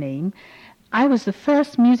forgotten the name. I was the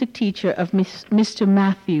first music teacher of Mr.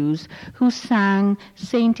 Matthews, who sang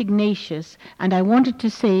St. Ignatius, and I wanted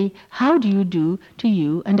to say, how do you do to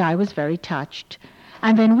you, and I was very touched.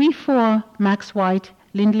 And then we four, Max White,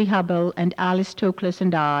 Lindley Hubble, and Alice Toklas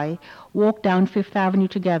and I, walked down Fifth Avenue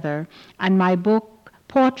together, and my book,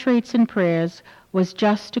 Portraits and Prayers, was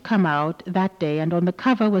just to come out that day, and on the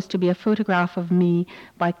cover was to be a photograph of me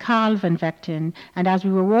by Carl van Vechten, and as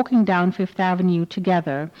we were walking down Fifth Avenue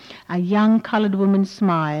together, a young colored woman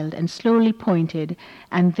smiled and slowly pointed,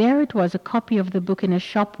 and there it was, a copy of the book in a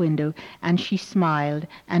shop window, and she smiled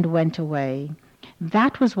and went away.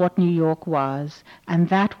 That was what New York was, and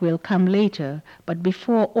that will come later, but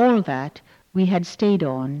before all that, we had stayed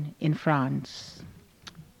on in France.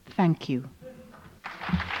 Thank you.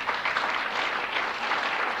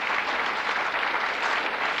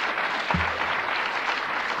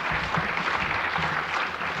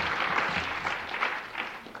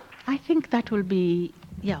 I think that will be,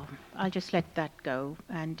 I'll just let that go.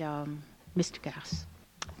 And Mr. Gass,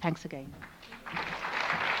 thanks again.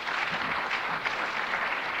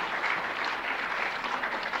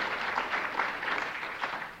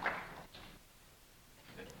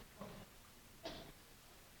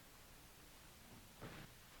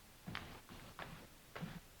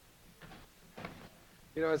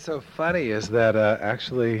 You know, what's so funny is that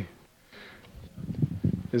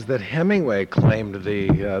Hemingway claimed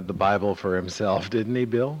the Bible for himself, didn't he,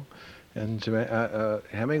 Bill? And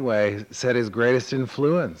Hemingway said his greatest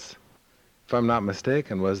influence, if I'm not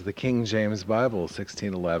mistaken, was the King James Bible,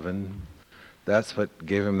 1611. That's what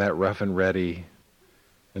gave him that rough and ready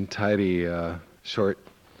and tidy, short,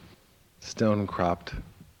 stone-cropped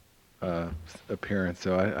appearance.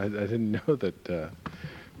 So I didn't know that.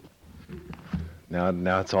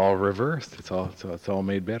 Now it's all reversed. It's all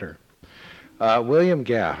made better. William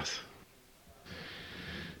Gass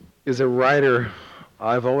is a writer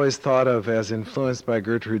I've always thought of as influenced by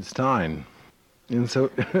Gertrude Stein.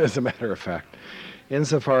 As a matter of fact,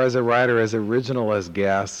 insofar as a writer as original as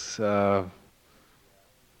Gass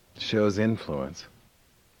shows influence,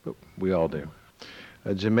 but we all do.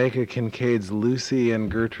 Jamaica Kincaid's Lucy and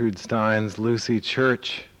Gertrude Stein's Lucy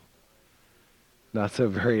Church, not so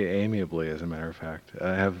very amiably, as a matter of fact,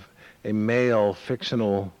 have a male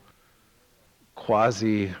fictional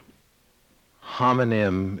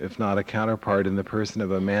quasi-homonym, if not a counterpart, in the person of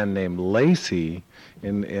a man named Lacey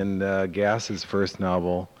in Gass's first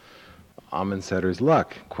novel, Amundsetter's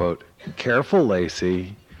Luck. Quote, "Careful,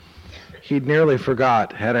 Lacey. He'd nearly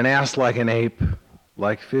forgot, had an ass like an ape,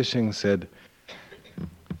 like fishing, said,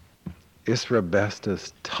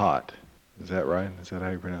 Israbestus tot." Is that right? Is that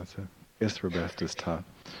how you pronounce it? Israbestus tot.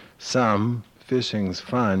 "Some, fishing's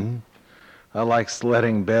fun. I like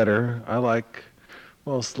sledding better.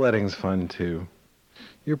 Well, sledding's fun too.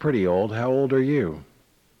 You're pretty old. How old are you?"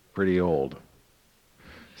 "Pretty old."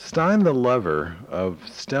 Stein, the lover of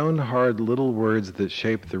stone-hard little words that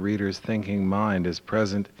shape the reader's thinking mind, is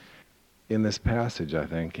present in this passage, I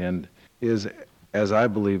think, and is, as I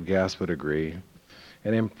believe Gass would agree,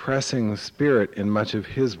 an impressing spirit in much of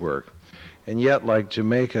his work. And yet, like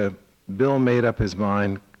Jamaica, Bill made up his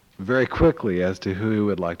mind very quickly as to who he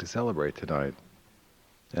would like to celebrate tonight.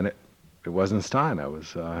 And it wasn't Stein.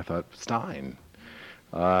 I thought Stein.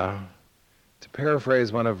 To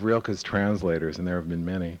paraphrase one of Rilke's translators, and there have been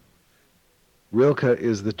many, Rilke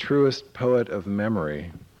is the truest poet of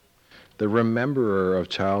memory, the rememberer of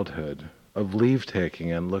childhood, of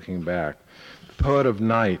leave-taking and looking back, the poet of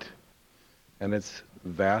night and its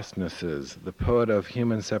vastnesses, the poet of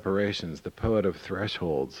human separations, the poet of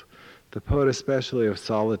thresholds, the poet especially of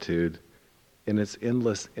solitude in its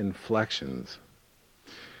endless inflections.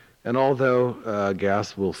 And although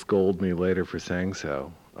Gass will scold me later for saying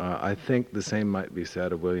so, I think the same might be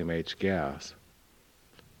said of William H. Gass.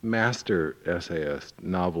 Master essayist,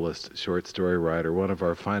 novelist, short story writer, one of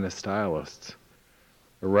our finest stylists,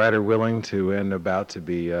 a writer willing to and about to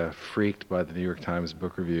be freaked by the New York Times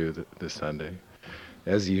Book Review this Sunday,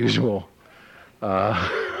 as usual. Why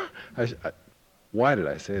did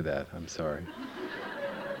I say that? I'm sorry.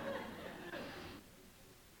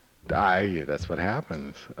 That's what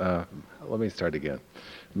happens. Let me start again.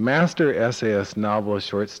 Master essayist, novelist,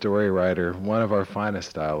 short story writer, one of our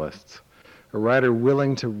finest stylists, a writer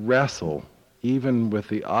willing to wrestle even with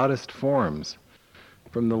the oddest forms,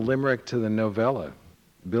 from the limerick to the novella.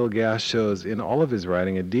 Bill Gass shows in all of his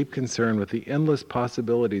writing a deep concern with the endless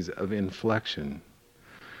possibilities of inflection,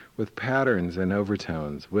 with patterns and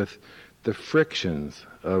overtones, with the frictions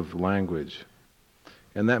of language.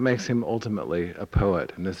 And that makes him ultimately a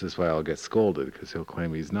poet, and this is why I'll get scolded, because he'll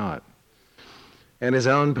claim he's not. And his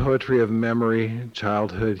own poetry of memory,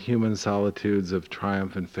 childhood, human solitudes, of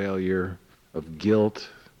triumph and failure, of guilt,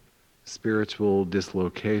 spiritual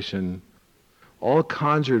dislocation, all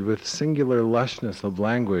conjured with singular lushness of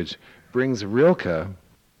language, brings Rilke,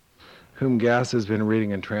 whom Gass has been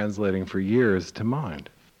reading and translating for years, to mind.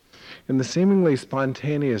 In the seemingly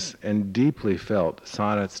spontaneous and deeply felt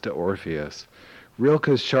sonnets to Orpheus,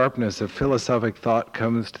 Rilke's sharpness of philosophic thought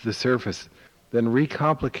comes to the surface, then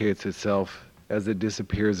recomplicates itself as it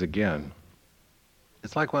disappears again.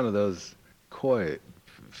 It's like one of those koi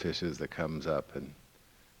fishes that comes up and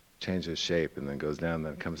changes shape and then goes down, and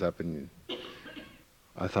then comes up and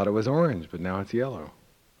I thought it was orange, but now it's yellow.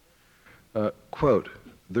 Quote,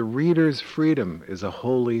 "The reader's freedom is a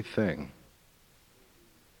holy thing,"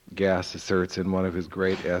 Gass asserts in one of his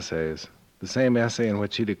great essays, the same essay in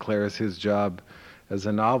which he declares his job as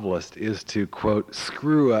a novelist is to, quote,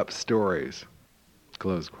 "screw up stories,"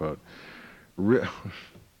 close quote.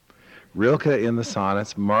 Rilke in the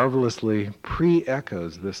sonnets marvelously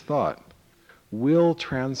pre-echoes this thought. Will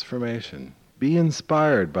transformation, be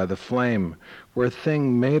inspired by the flame where a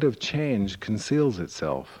thing made of change conceals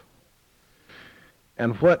itself.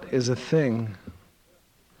 And what is a thing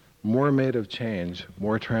more made of change,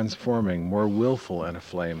 more transforming, more willful and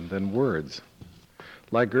aflame than words?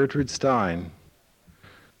 Like Gertrude Stein,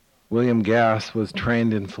 William Gass was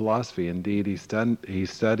trained in philosophy. Indeed, he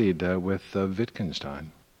studied with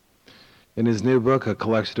Wittgenstein. In his new book, a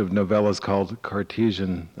collection of novellas called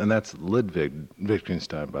Cartesian, and that's Ludwig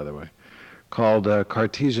Wittgenstein, by the way, called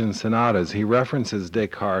Cartesian Sonatas, he references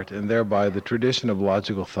Descartes and thereby the tradition of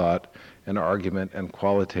logical thought and argument and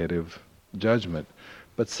qualitative judgment.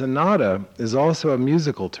 But sonata is also a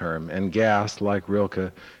musical term, and Gass, like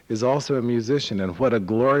Rilke, is also a musician, and what a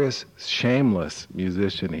glorious, shameless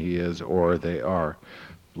musician he is, or they are,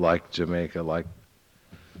 like Jamaica, like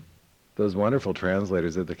those wonderful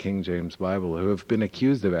translators of the King James Bible who have been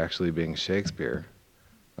accused of actually being Shakespeare.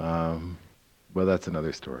 Well, that's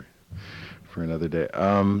another story for another day.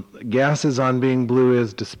 Gass's On Being Blue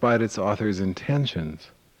is, despite its author's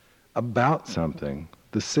intentions, about something.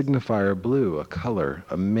 The signifier blue, a color,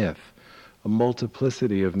 a myth, a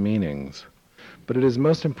multiplicity of meanings. But it is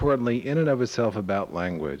most importantly, in and of itself, about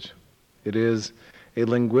language. It is a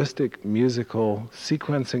linguistic, musical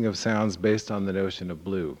sequencing of sounds based on the notion of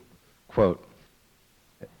blue. Quote,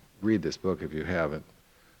 read this book if you haven't.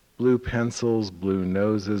 Blue pencils, blue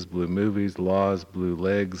noses, blue movies, laws, blue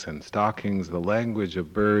legs and stockings, the language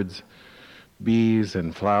of birds, bees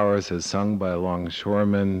and flowers as sung by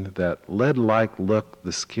longshoremen, that lead-like look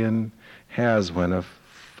the skin has when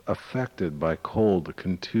affected by cold,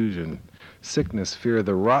 contusion, sickness, fear,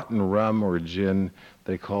 the rotten rum or gin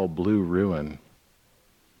they call blue ruin.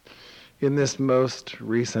 In this most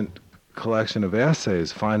recent collection of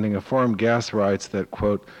essays, Finding a Form, Gass writes that,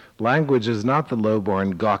 quote, language is not the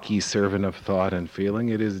low-born, gawky servant of thought and feeling.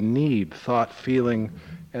 It is need, thought, feeling,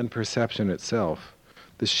 and perception itself.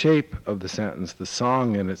 The shape of the sentence, the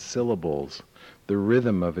song in its syllables, the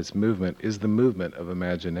rhythm of its movement is the movement of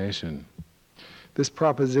imagination. This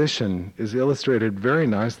proposition is illustrated very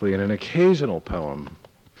nicely in an occasional poem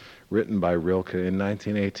written by Rilke in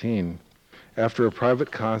 1918 after a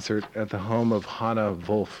private concert at the home of Hannah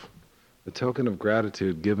Wolff, a token of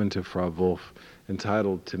gratitude given to Frau Wolff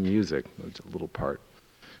entitled To Music, which is a little part.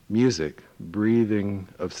 Music, breathing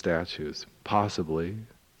of statues, possibly,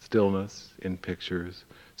 stillness in pictures,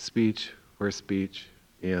 speech where speech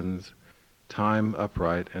ends, time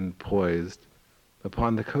upright and poised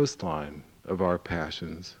upon the coastline of our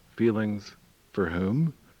passions, feelings for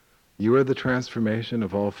whom? You are the transformation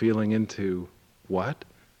of all feeling into what?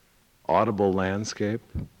 Audible landscape?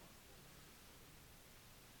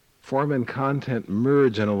 Form and content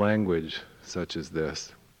merge in a language such as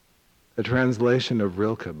this. A translation of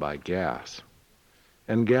Rilke by Gass,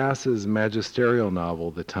 and Gass's magisterial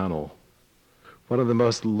novel, The Tunnel, one of the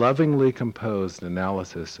most lovingly composed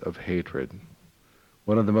analysis of hatred,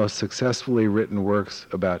 one of the most successfully written works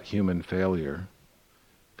about human failure,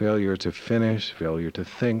 failure to finish, failure to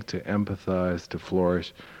think, to empathize, to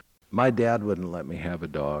flourish. My dad wouldn't let me have a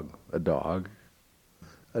dog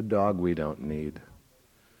we don't need.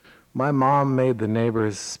 My mom made the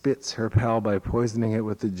neighbors spits her pal by poisoning it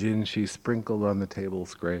with the gin she sprinkled on the table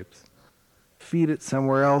scrapes. Feed it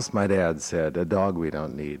somewhere else, my dad said, a dog we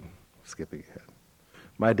don't need. Skipping ahead.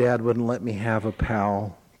 My dad wouldn't let me have a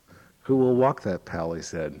pal. Who will walk that pal, he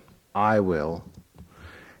said. I will.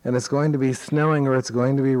 And it's going to be snowing or it's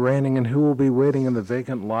going to be raining, and who will be waiting in the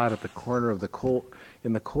vacant lot at the corner of the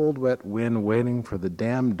cold, wet wind, waiting for the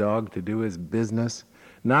damn dog to do his business?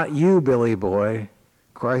 Not you, Billy boy.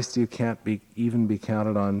 Christ, you can't even be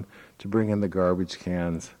counted on to bring in the garbage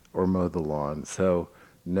cans or mow the lawn, so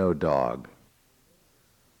no dog.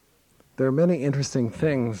 There are many interesting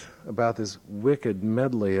things about this wicked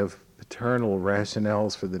medley of paternal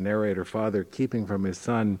rationales for the narrator father keeping from his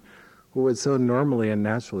son who would so normally and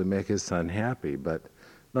naturally make his son happy, but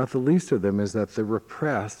not the least of them is that the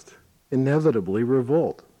repressed inevitably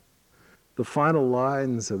revolt. The final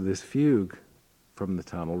lines of this fugue from The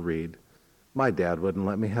Tunnel read, my dad wouldn't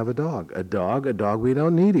let me have a dog. A dog we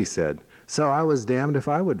don't need, he said. So I was damned if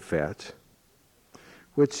I would fetch.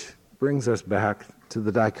 Which brings us back to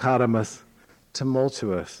the dichotomous,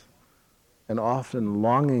 tumultuous, and often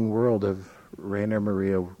longing world of Rainer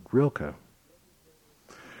Maria Rilke.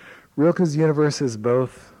 Rilke's universe is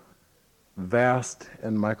both vast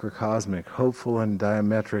and microcosmic, hopeful and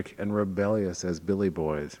diametric and rebellious as Billy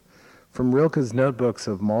Boys. From Rilke's notebooks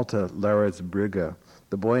of Malta Laritz Brygge,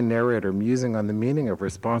 the boy narrator musing on the meaning of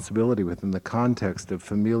responsibility within the context of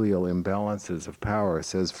familial imbalances of power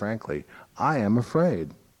says frankly, I am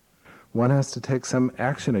afraid. One has to take some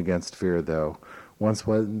action against fear, though, once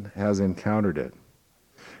one has encountered it.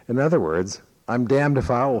 In other words, I'm damned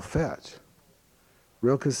if I will fetch.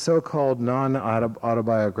 Rilke's so-called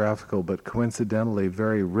non-autobiographical but coincidentally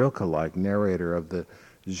very Rilke-like narrator of the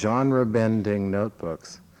genre-bending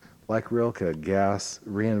notebooks, like Rilke, Gass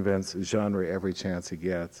reinvents genre every chance he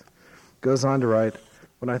gets, goes on to write,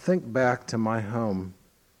 when I think back to my home,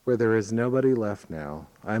 where there is nobody left now,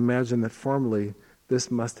 I imagine that formerly this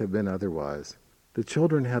must have been otherwise. The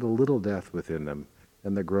children had a little death within them,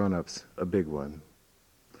 and the grown-ups a big one.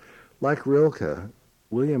 Like Rilke,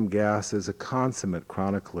 William Gass is a consummate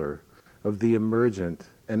chronicler of the emergent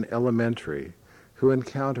and elementary who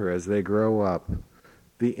encounter as they grow up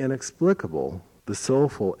the inexplicable, the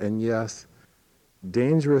soulful, and yes,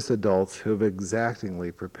 dangerous adults who have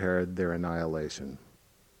exactingly prepared their annihilation.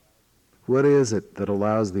 What is it that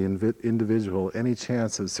allows the individual any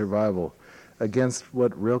chance of survival against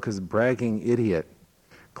what Rilke's bragging idiot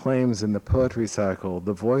claims in the poetry cycle,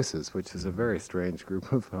 The Voices, which is a very strange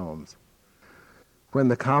group of poems? When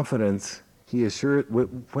with confidence he assures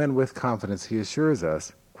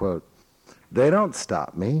us, quote, They don't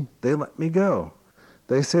stop me. They let me go.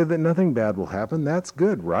 They say that nothing bad will happen. That's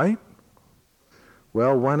good, right?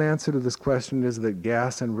 Well, one answer to this question is that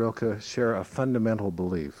Gass and Rilke share a fundamental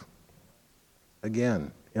belief.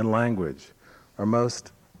 Again, in language, our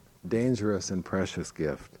most dangerous and precious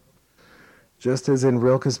gift. Just as in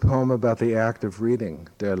Rilke's poem about the act of reading,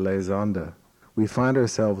 Der Lesende, we find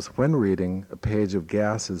ourselves, when reading a page of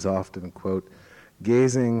Gass, is often, quote,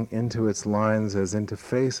 gazing into its lines as into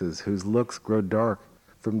faces whose looks grow dark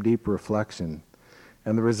from deep reflection.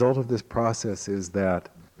 And the result of this process is that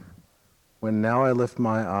when now I lift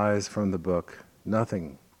my eyes from the book,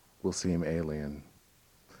 nothing will seem alien.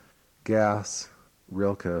 Gass,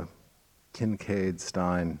 Rilke, Kincaid,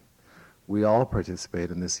 Stein, we all participate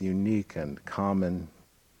in this unique and common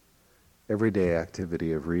everyday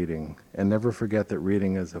activity of reading, and never forget that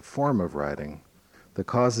reading is a form of writing that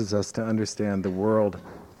causes us to understand the world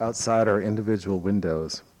outside our individual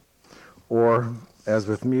windows, or, as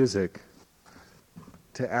with music,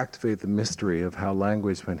 to activate the mystery of how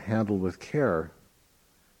language, when handled with care,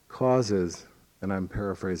 causes, and I'm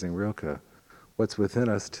paraphrasing Rilke, what's within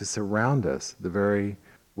us to surround us the very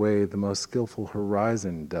way the most skillful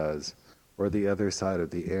horizon does, or the other side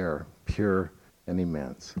of the air, pure and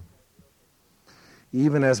immense.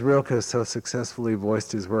 Even as Rilke so successfully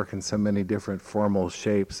voiced his work in so many different formal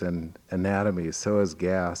shapes and anatomies, so has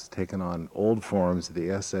Gass taken on old forms of the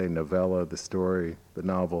essay, novella, the story, the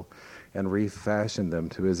novel, and refashioned them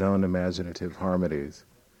to his own imaginative harmonies.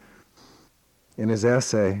 In his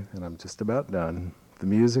essay, and I'm just about done, The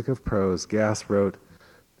Music of Prose, Gass wrote,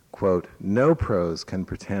 quote, no prose can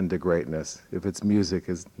pretend to greatness if its music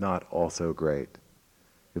is not also great,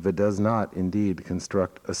 if it does not indeed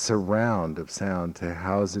construct a surround of sound to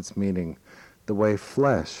house its meaning the way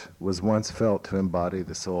flesh was once felt to embody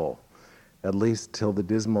the soul, at least till the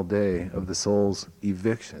dismal day of the soul's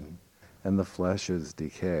eviction and the flesh's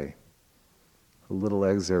decay. A little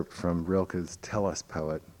excerpt from Rilke's Tell Us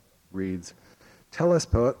Poet reads, Tell us,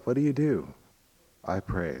 poet, what do you do? I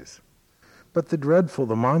praise. But the dreadful,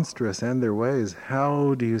 the monstrous, and their ways,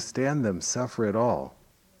 how do you stand them, suffer it all?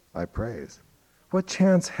 I praise. What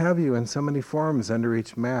chance have you in so many forms under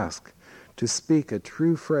each mask to speak a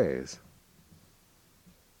true phrase?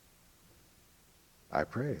 I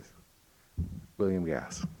praise. William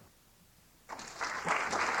Gass.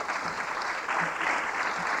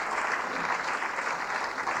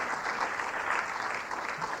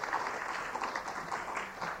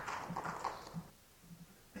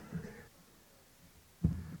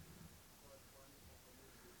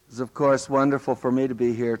 It's, of course, wonderful for me to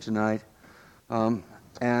be here tonight,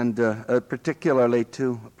 and particularly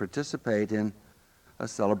to participate in a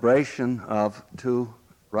celebration of two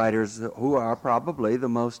writers who are probably the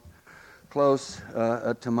most close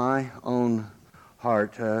to my own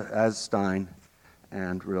heart, as Stein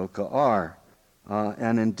and Rilke are.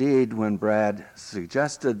 And indeed, when Brad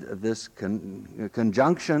suggested this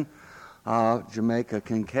conjunction, Jamaica,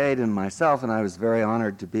 Kincaid, and myself, and I was very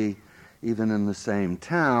honored to be even in the same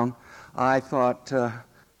town, I thought,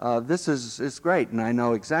 this is great, and I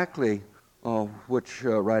know exactly which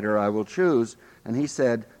writer I will choose. And he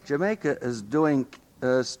said, Jamaica is doing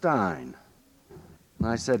Stein. And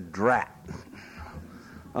I said, drat.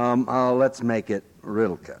 Let's make it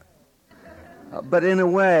Rilke. But in a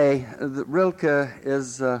way, Rilke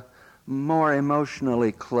is more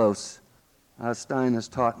emotionally close. Stein has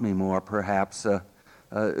taught me more, perhaps.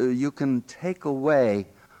 You can take away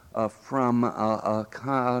from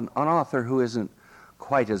an author who isn't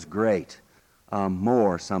quite as great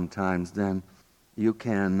more sometimes than you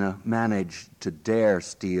can manage to dare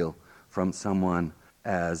steal from someone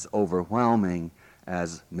as overwhelming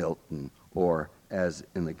as Milton, or as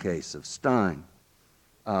in the case of Stein,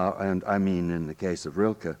 and I mean in the case of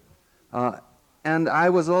Rilke. And I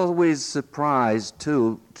was always surprised,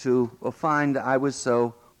 too, to find I was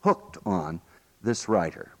so hooked on this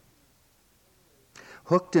writer.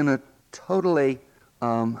 Hooked in a totally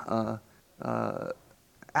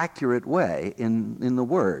accurate way in the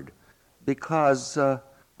word, because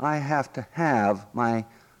I have to have my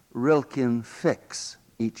Rilkean fix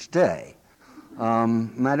each day.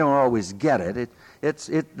 And I don't always get it.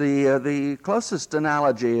 The closest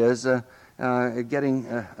analogy is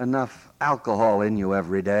getting enough alcohol in you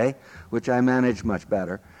every day, which I manage much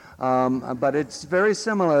better. But it's very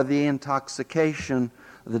similar, the intoxication,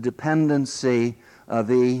 the dependency,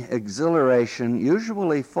 the exhilaration,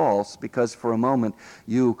 usually false, because for a moment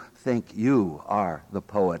you think you are the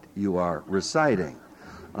poet you are reciting.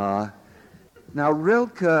 Now,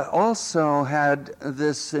 Rilke also had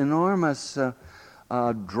this enormous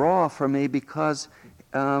draw for me because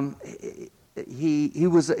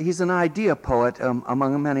he's an idea poet,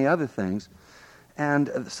 among many other things.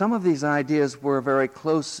 And some of these ideas were very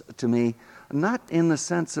close to me, not in the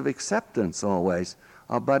sense of acceptance always,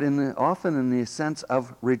 but often in the sense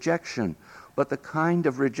of rejection, but the kind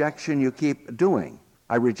of rejection you keep doing.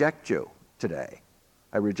 I reject you today.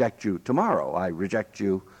 I reject you tomorrow. I reject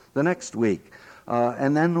you the next week.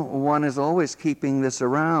 And then one is always keeping this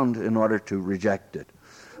around in order to reject it.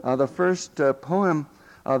 The first poem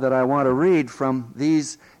that I want to read from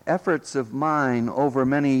these efforts of mine over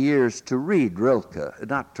many years to read Rilke,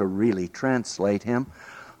 not to really translate him,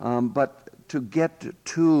 but to get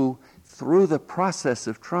to, through the process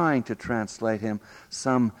of trying to translate him,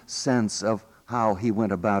 some sense of how he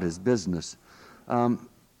went about his business.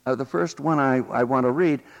 The first one I want to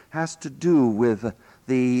read has to do with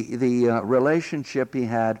the relationship he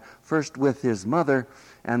had, first with his mother,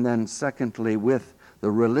 and then secondly with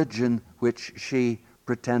the religion which she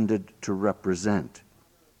pretended to represent.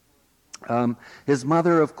 His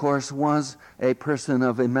mother, of course, was a person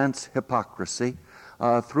of immense hypocrisy,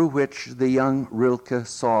 through which the young Rilke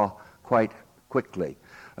saw quite quickly.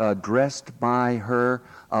 Dressed by her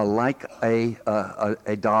like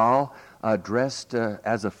a doll, dressed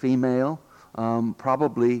as a female,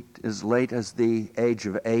 probably as late as the age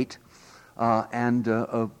of 8, and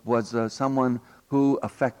was someone who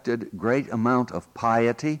affected great amount of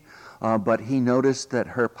piety, but he noticed that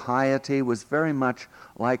her piety was very much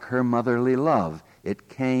like her motherly love. It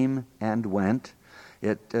came and went.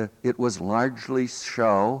 It was largely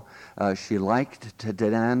show. She liked to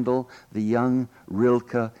dandle the young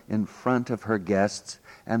Rilke in front of her guests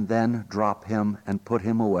and then drop him and put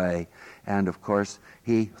him away. And, of course,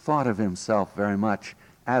 he thought of himself very much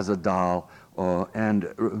as a doll,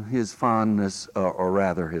 and his fondness, or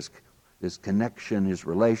rather his connection, his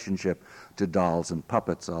relationship to dolls and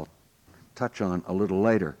puppets, I'll touch on a little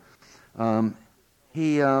later.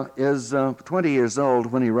 He is 20 years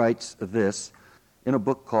old when he writes this in a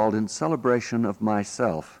book called In Celebration of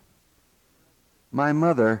Myself. My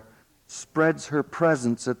mother spreads her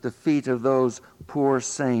presence at the feet of those poor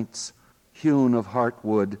saints hewn of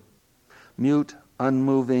heartwood. Mute,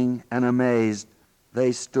 unmoving, and amazed,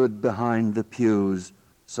 they stood behind the pews,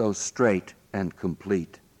 so straight and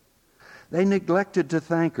complete. They neglected to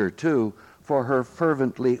thank her, too, for her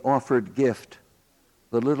fervently offered gift.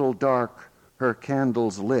 The little dark her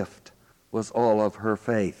candles lift was all of her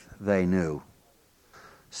faith, they knew.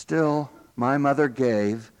 Still, my mother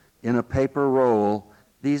gave, in a paper roll,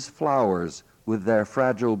 these flowers with their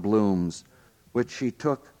fragile blooms, which she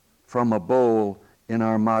took from a bowl in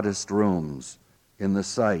our modest rooms, in the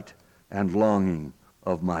sight and longing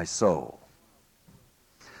of my soul.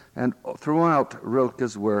 And throughout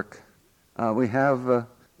Rilke's work, we have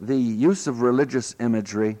the use of religious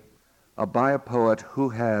imagery by a poet who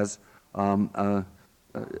has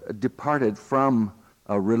departed from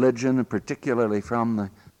religion, and particularly from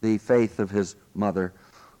the faith of his mother.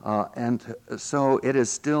 And so it has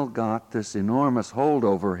still got this enormous hold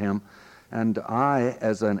over him. And I,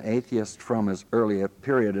 as an atheist from as early a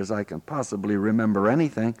period as I can possibly remember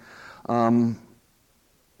anything,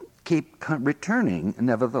 keep returning,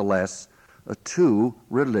 nevertheless, to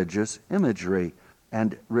religious imagery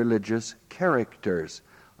and religious characters.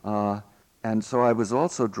 And so I was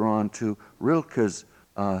also drawn to Rilke's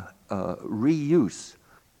reuse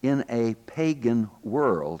in a pagan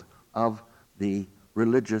world of the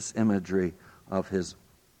religious imagery of his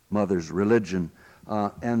mother's religion.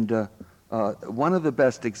 And one of the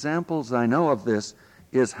best examples I know of this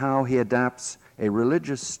is how he adapts a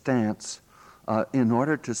religious stance in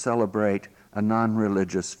order to celebrate a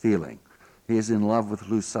non-religious feeling. He is in love with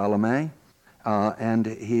Lou Salome, and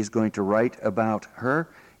he's going to write about her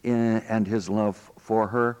and his love for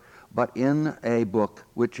her, but in a book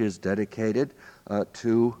which is dedicated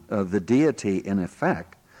to the deity in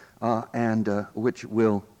effect, and which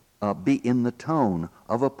will be in the tone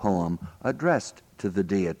of a poem addressed to the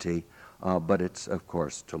deity, but it's, of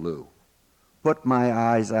course, to Lou. Put my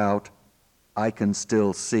eyes out, I can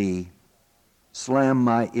still see. Slam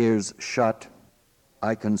my ears shut,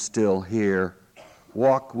 I can still hear.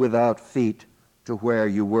 Walk without feet to where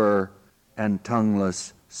you were, and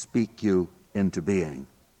tongueless speak you into being.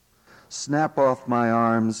 Snap off my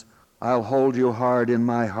arms, I'll hold you hard in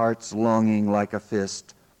my heart's longing like a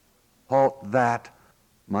fist. Halt that,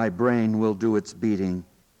 my brain will do its beating,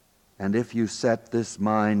 and if you set this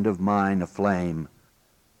mind of mine aflame,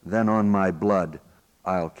 then on my blood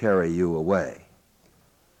I'll carry you away.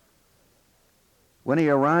 When he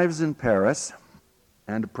arrives in Paris,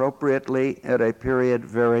 and appropriately at a period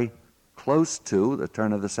very close to the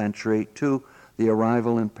turn of the century, to the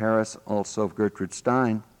arrival in Paris also of Gertrude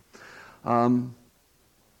Stein,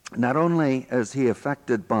 Not only is he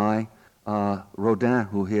affected by Rodin,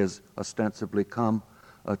 who he has ostensibly come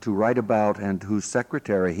to write about and whose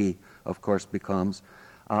secretary he, of course, becomes,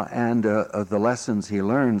 and the lessons he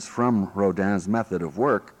learns from Rodin's method of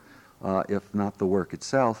work, if not the work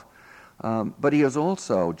itself, but he is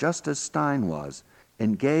also, just as Stein was,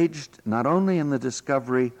 engaged not only in the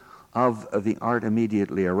discovery of the art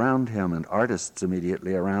immediately around him and artists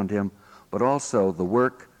immediately around him, but also the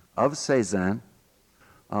work of Cézanne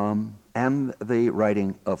and the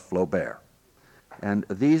writing of Flaubert. And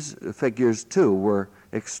these figures, too, were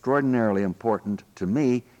extraordinarily important to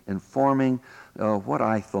me in forming what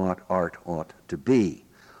I thought art ought to be.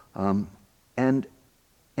 And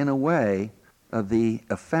in a way, the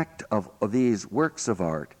effect of these works of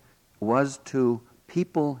art was to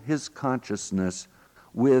people his consciousness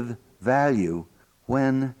with value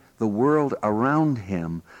when the world around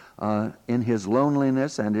him, in his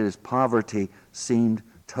loneliness and his poverty, seemed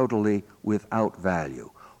totally without value,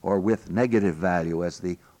 or with negative value, as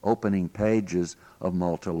the opening pages of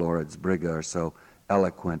Malta Lored's Brigga are so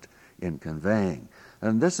eloquent in conveying.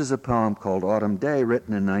 And this is a poem called Autumn Day,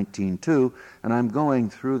 written in 1902, and I'm going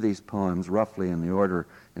through these poems roughly in the order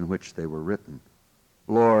in which they were written.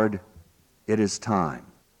 Lord, it is time.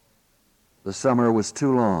 The summer was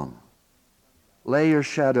too long. Lay your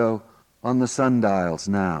shadow on the sundials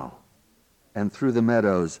now, and through the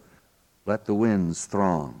meadows let the winds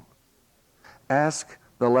throng. Ask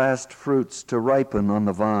the last fruits to ripen on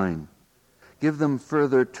the vine. Give them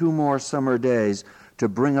further 2 more summer days to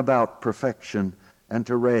bring about perfection and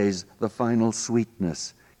to raise the final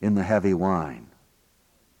sweetness in the heavy wine.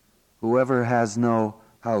 Whoever has no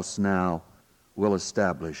house now will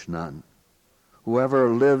establish none. Whoever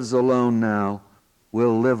lives alone now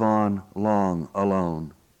will live on long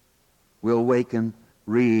alone. Will waken,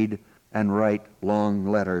 read, and write long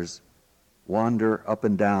letters, wander up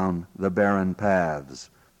and down the barren paths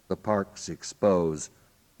the parks expose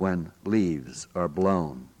when leaves are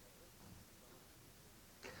blown.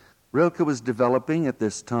 Rilke was developing at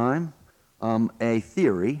this time a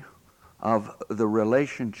theory of the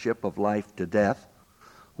relationship of life to death,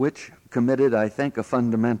 which committed, I think, a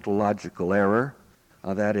fundamental logical error.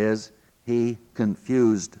 That is, he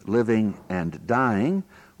confused living and dying,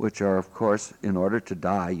 which are, of course, in order to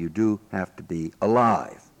die, you do have to be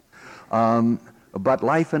alive. But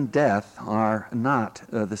life and death are not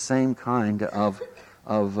the same kind of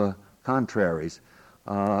contraries.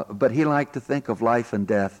 But he liked to think of life and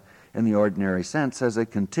death in the ordinary sense as a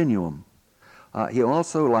continuum. He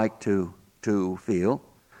also liked to feel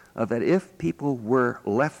that if people were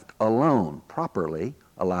left alone properly,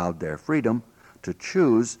 allowed their freedom to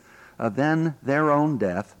choose, then their own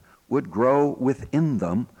death would grow within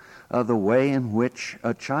them the way in which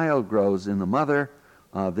a child grows in the mother.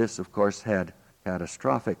 This, of course, had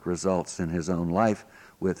catastrophic results in his own life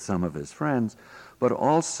with some of his friends, but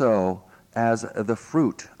also as the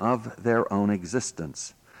fruit of their own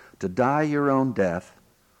existence. To die your own death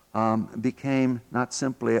became not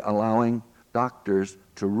simply allowing doctors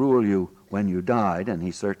to rule you when you died, and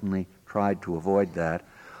he certainly tried to avoid that,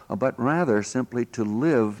 but rather simply to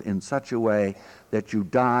live in such a way that you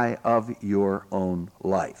die of your own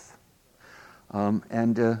life.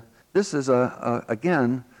 This is,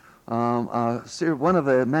 again, one of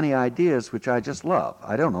the many ideas which I just love.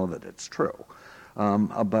 I don't know that it's true,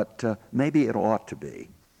 but maybe it ought to be.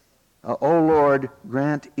 O Lord,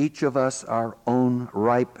 grant each of us our own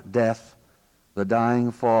ripe death, the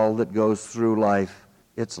dying fall that goes through life,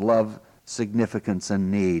 its love, significance,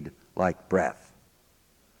 and need like breath.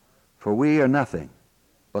 For we are nothing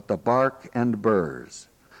but the bark and burrs.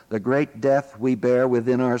 The great death we bear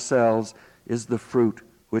within ourselves is the fruit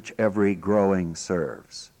which every growing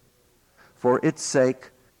serves. For its sake,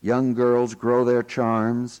 young girls grow their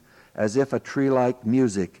charms as if a tree-like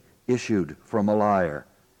music issued from a lyre.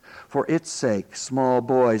 For its sake, small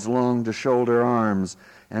boys long to shoulder arms,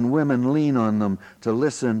 and women lean on them to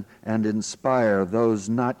listen and inspire those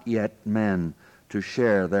not yet men to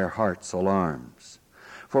share their heart's alarms.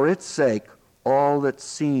 For its sake, all that's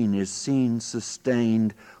seen is seen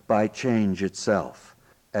sustained by change itself,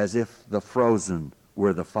 as if the frozen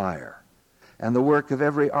were the fire. And the work of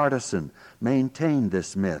every artisan maintained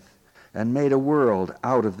this myth and made a world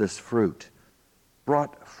out of this fruit,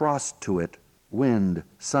 brought frost to it, wind,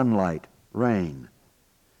 sunlight, rain,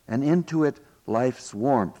 and into it life's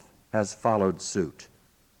warmth has followed suit.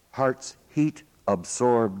 Heart's heat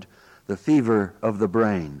absorbed the fever of the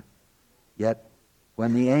brain. Yet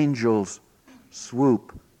when the angels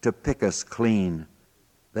swoop to pick us clean,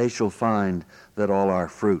 they shall find that all our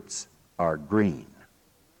fruits are green.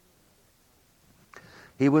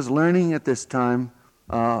 He was learning at this time,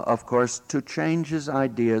 of course, to change his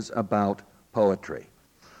ideas about poetry.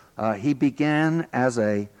 He began as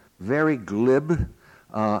a very glib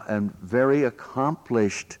and very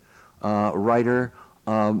accomplished writer.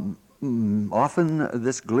 Often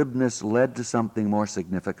this glibness led to something more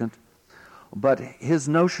significant. But his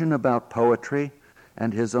notion about poetry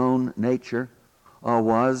and his own nature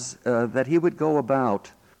was that he would go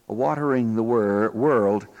about watering the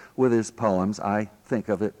world with his poems. I think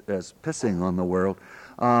of it as pissing on the world,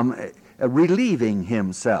 relieving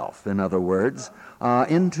himself, in other words,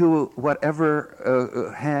 into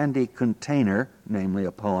whatever handy container, namely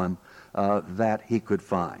a poem, that he could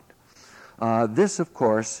find. This, of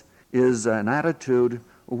course, is an attitude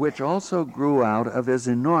which also grew out of his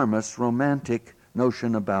enormous romantic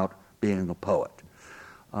notion about being a poet.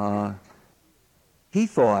 He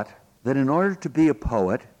thought that in order to be a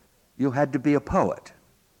poet, you had to be a poet.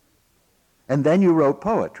 And then you wrote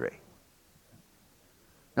poetry.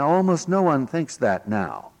 Now, almost no one thinks that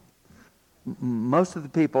now. Most of the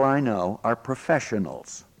people I know are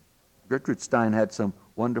professionals. Gertrude Stein had some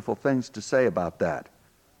wonderful things to say about that,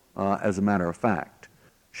 as a matter of fact.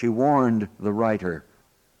 She warned the writer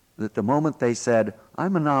that the moment they said,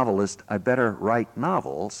 "I'm a novelist, I better write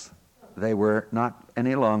novels," they were not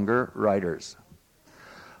any longer writers.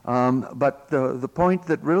 But the point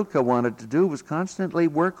that Rilke wanted to do was constantly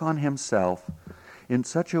work on himself in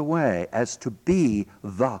such a way as to be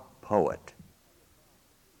the poet.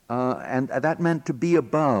 And that meant to be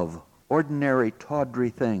above ordinary, tawdry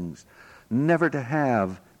things, never to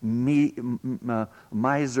have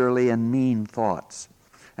miserly and mean thoughts.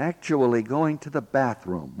 Actually, going to the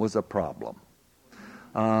bathroom was a problem.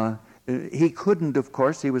 He couldn't, of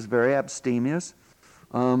course, he was very abstemious,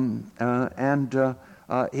 and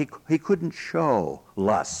he couldn't show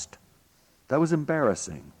lust. That was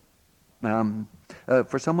embarrassing.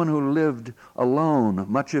 For someone who lived alone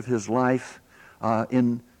much of his life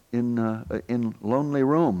in lonely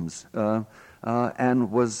rooms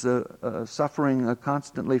and was suffering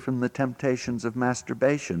constantly from the temptations of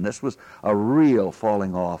masturbation, this was a real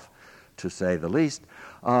falling off, to say the least,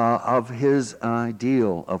 of his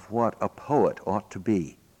ideal of what a poet ought to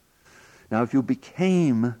be. Now, if you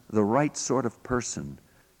became the right sort of person,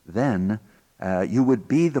 then you would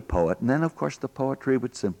be the poet, and then, of course, the poetry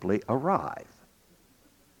would simply arrive.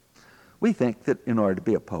 We think that in order to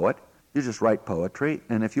be a poet, you just write poetry,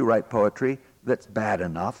 and if you write poetry that's bad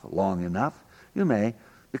enough, long enough, you may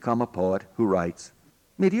become a poet who writes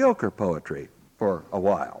mediocre poetry for a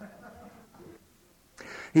while.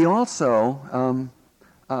 He also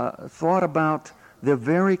thought about the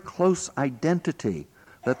very close identity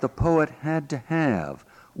that the poet had to have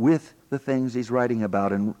with the things he's writing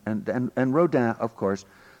about. And Rodin, of course,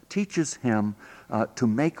 teaches him to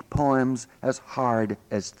make poems as hard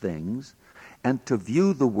as things and to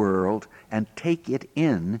view the world and take it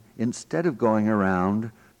in instead of going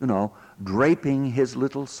around, draping his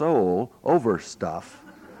little soul over stuff.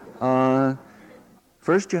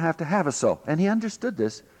 First you have to have a soul. And he understood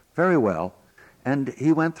this very well. And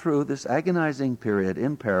he went through this agonizing period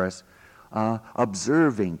in Paris,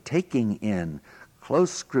 observing, taking in,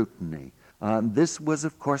 close scrutiny. This was,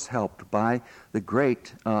 of course, helped by the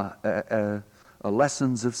great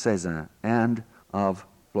lessons of Cézanne and of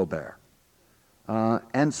Flaubert.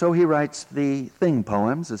 And so he writes the thing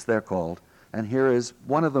poems, as they're called, and here is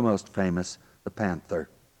one of the most famous, The Panther.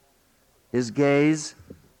 His gaze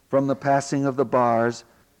from the passing of the bars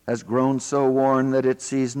has grown so worn that it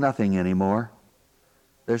sees nothing anymore.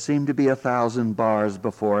 There seem to be 1,000 bars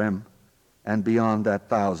before him, and beyond that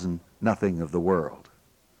 1,000, nothing of the world.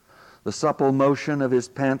 The supple motion of his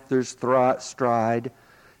panther's stride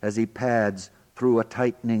as he pads through a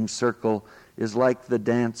tightening circle is like the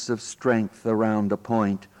dance of strength around a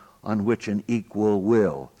point on which an equal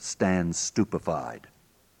will stands stupefied.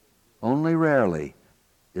 Only rarely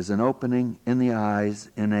is an opening in the eyes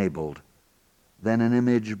enabled. Then an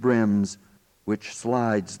image brims which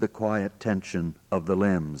slides the quiet tension of the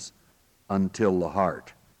limbs until the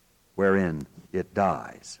heart, wherein it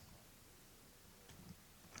dies.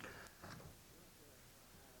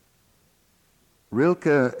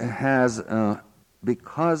 Rilke has,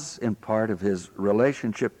 because in part of his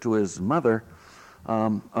relationship to his mother,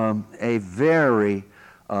 a very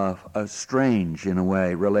strange, in a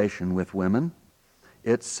way, relation with women.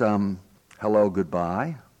 It's hello,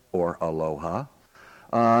 goodbye, or aloha.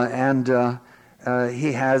 And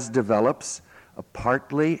he develops,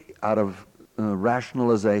 partly out of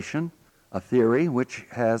rationalization, a theory which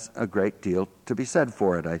has a great deal to be said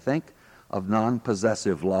for it, I think, of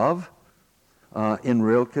non-possessive love. In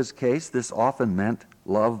Rilke's case, this often meant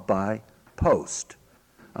love by post.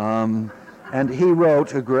 And he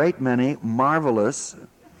wrote a great many marvelous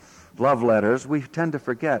love letters. We tend to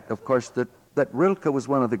forget, of course, that Rilke was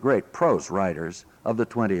one of the great prose writers of the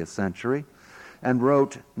 20th century and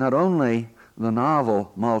wrote not only the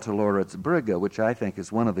novel Multilored's Brigge, which I think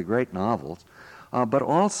is one of the great novels, but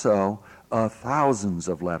also thousands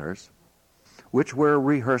of letters, which were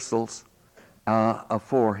rehearsals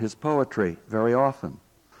for his poetry very often.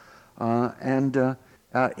 And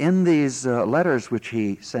in these letters which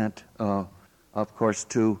he sent, of course,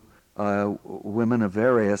 to women of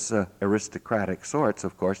various aristocratic sorts,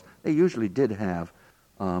 of course, they usually did have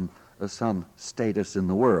some status in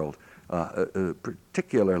the world,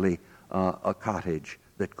 particularly a cottage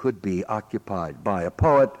that could be occupied by a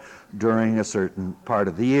poet during a certain part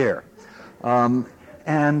of the year.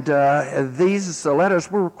 And these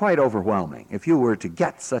letters were quite overwhelming. If you were to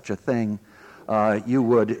get such a thing, you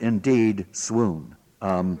would indeed swoon.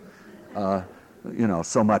 So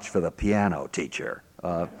much for the piano teacher.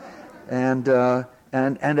 And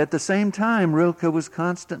at the same time, Rilke was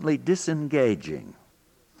constantly disengaging.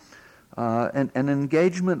 An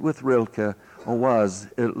engagement with Rilke was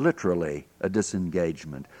literally a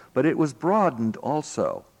disengagement, but it was broadened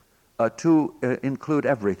also to include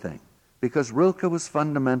everything, because Rilke was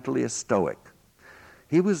fundamentally a Stoic.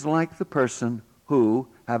 He was like the person who,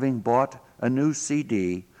 having bought a new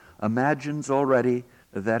CD, imagines already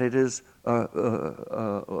that it is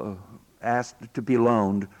asked to be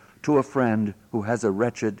loaned to a friend who has a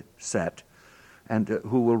wretched set and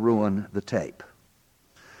who will ruin the tape.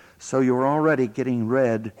 So you're already getting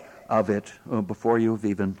rid of it before you've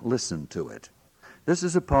even listened to it. This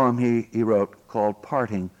is a poem he wrote called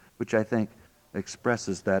Parting, which I think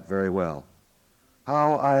expresses that very well.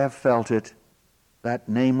 How I have felt it, that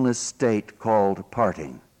nameless state called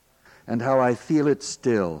parting, and how I feel it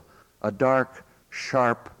still, a dark,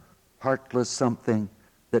 sharp, heartless something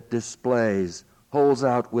that displays, holds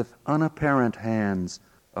out with unapparent hands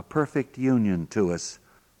a perfect union to us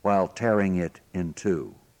while tearing it in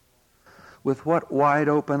two. With what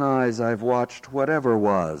wide-open eyes I've watched whatever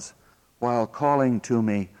was, while calling to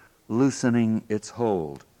me, loosening its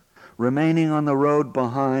hold, remaining on the road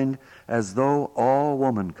behind as though all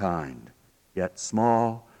womankind, yet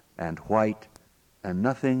small and white and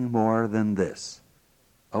nothing more than this,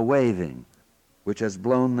 a waving which has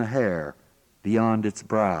blown the hair beyond its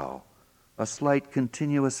brow, a slight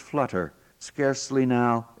continuous flutter, scarcely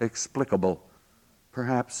now explicable,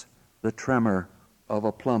 perhaps the tremor of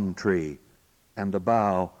a plum tree, and the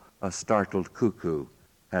bough a startled cuckoo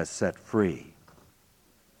has set free.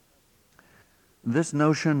 This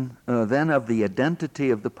notion then of the identity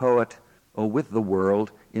of the poet with the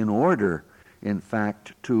world in order, in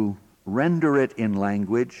fact, to render it in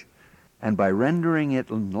language, and by rendering it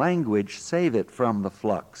in language, save it from the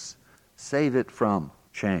flux, save it from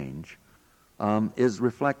change, is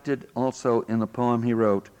reflected also in the poem he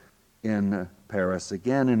wrote in Paris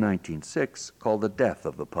again in 1906 called The Death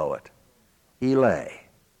of the Poet. He lay.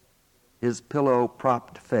 His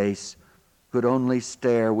pillow-propped face could only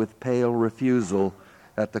stare with pale refusal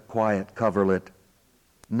at the quiet coverlet,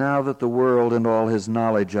 now that the world and all his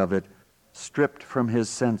knowledge of it, stripped from his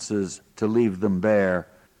senses to leave them bare,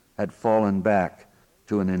 had fallen back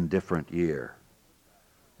to an indifferent year.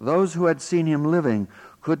 Those who had seen him living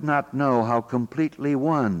could not know how completely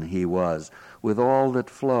one he was with all that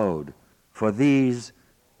flowed, for these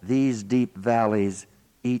deep valleys,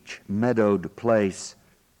 each meadowed place,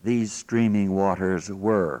 these streaming waters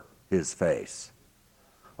were his face.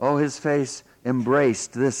 Oh, his face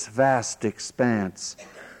embraced this vast expanse,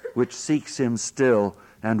 which seeks him still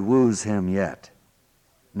and woos him yet.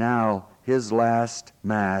 Now his last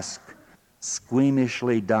mask,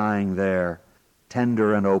 squeamishly dying there,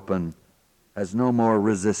 tender and open, has no more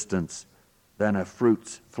resistance than a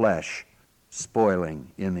fruit's flesh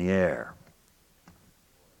spoiling in the air.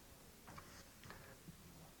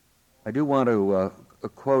 I do want to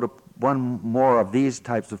quote one more of these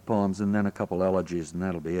types of poems and then a couple elegies, and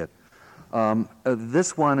that'll be it.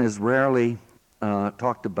 This one is rarely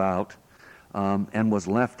talked about and was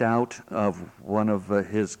left out of one of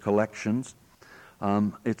his collections.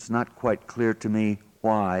 It's not quite clear to me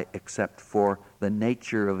why, except for the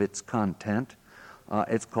nature of its content.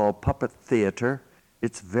 It's called Puppet Theater.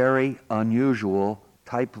 It's very unusual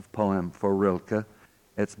type of poem for Rilke.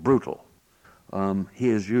 It's brutal. He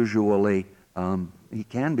is usually, he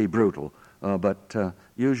can be brutal, but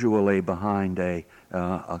usually behind a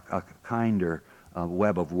kinder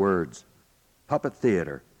web of words. Puppet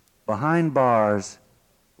Theater. Behind bars,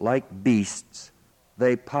 like beasts,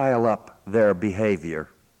 they pile up their behavior.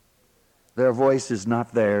 Their voice is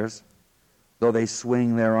not theirs. though they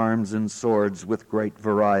swing their arms and swords with great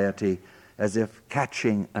variety, as if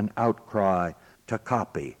catching an outcry to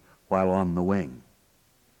copy while on the wing.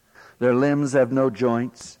 Their limbs have no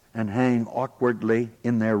joints and hang awkwardly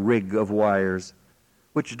in their rig of wires,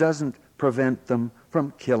 which doesn't prevent them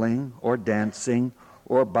from killing or dancing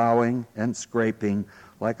or bowing and scraping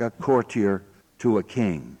like a courtier to a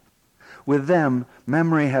king. With them,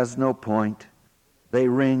 memory has no point. They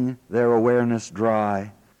wring their awareness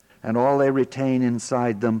dry, and all they retain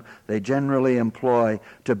inside them they generally employ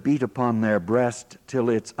to beat upon their breast till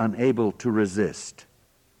it's unable to resist.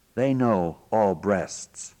 They know all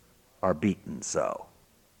breasts are beaten so.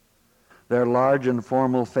 Their large and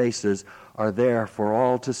formal faces are there for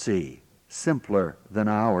all to see, simpler than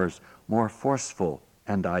ours, more forceful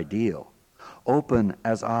and ideal, open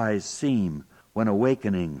as eyes seem when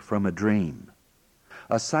awakening from a dream,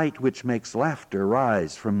 a sight which makes laughter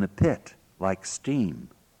rise from the pit like steam.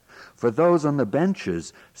 For those on the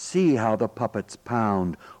benches see how the puppets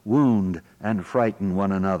pound, wound, and frighten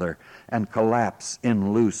one another, and collapse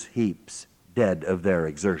in loose heaps, dead of their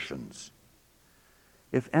exertions.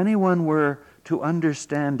 If anyone were to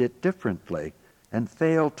understand it differently and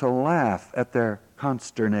fail to laugh at their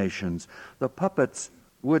consternations, the puppets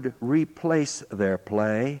would replace their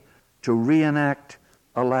play to reenact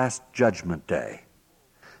a last judgment day.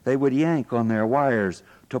 They would yank on their wires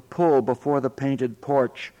to pull before the painted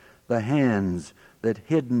porch the hands that,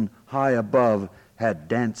 hidden high above, had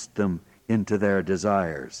danced them into their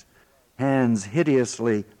desires. Hands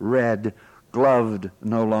hideously red, gloved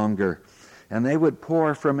no longer, and they would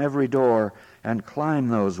pour from every door and climb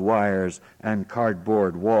those wires and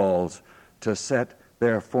cardboard walls to set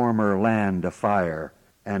their former land afire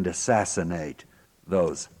and assassinate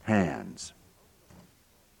those hands.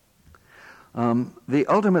 The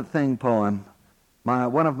Ultimate Thing poem,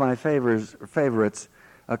 one of my favorites,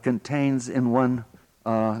 contains in one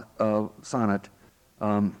sonnet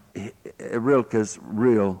Rilke's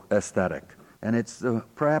real aesthetic. And it's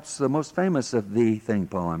perhaps the most famous of the Thing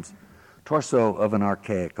poems, Torso of an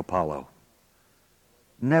Archaic Apollo.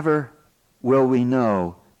 Never will we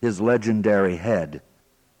know his legendary head,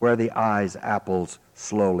 where the eye's apples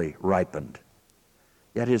slowly ripened.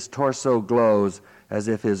 Yet his torso glows as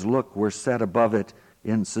if his look were set above it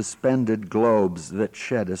in suspended globes that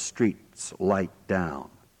shed a street's light down.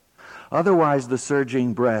 Otherwise the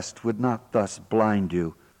surging breast would not thus blind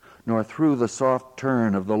you, nor through the soft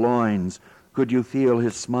turn of the loins could you feel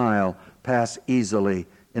his smile pass easily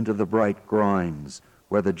into the bright groins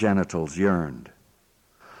where the genitals yearned.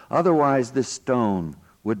 Otherwise this stone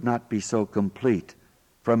would not be so complete,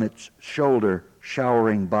 from its shoulder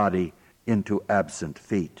showering body into absent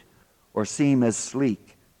feet, or seem as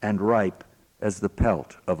sleek and ripe as the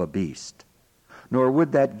pelt of a beast. Nor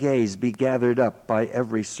would that gaze be gathered up by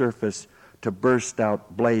every surface to burst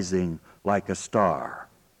out blazing like a star.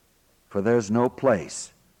 For there's no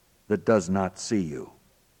place that does not see you.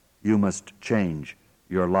 You must change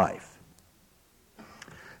your life.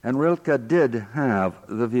 And Rilke did have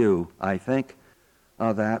the view, I think,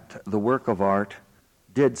 that the work of art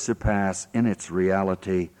did surpass in its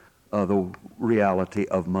reality the reality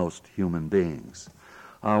of most human beings.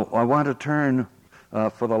 I want to turn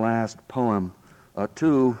for the last poem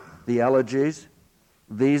to the elegies.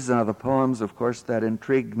 These are the poems, of course, that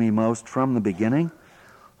intrigued me most from the beginning,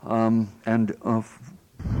 and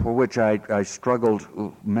for which I struggled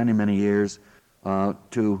many, many years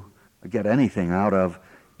to get anything out of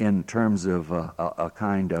in terms of a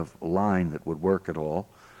kind of line that would work at all.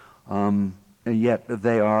 And yet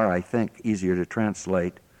they are, I think, easier to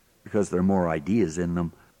translate because there are more ideas in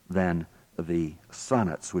them than the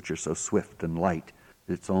sonnets, which are so swift and light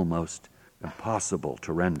that it's almost impossible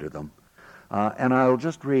to render them. And I'll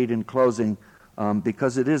just read in closing,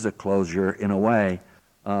 because it is a closure in a way,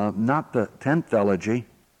 not the 10th elegy,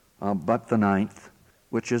 but the 9th,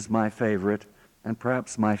 which is my favorite, and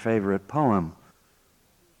perhaps my favorite poem.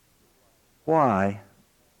 Why,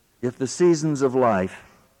 if the seasons of life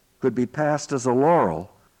could be passed as a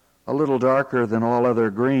laurel, a little darker than all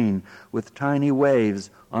other green, with tiny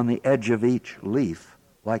waves on the edge of each leaf,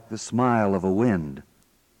 like the smile of a wind,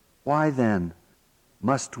 why then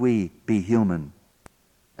must we be human,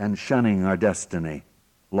 and shunning our destiny,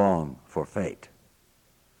 long for fate?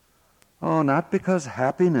 Oh, not because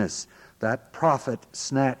happiness, that prophet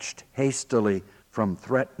snatched hastily from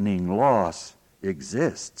threatening loss,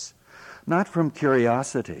 exists, not from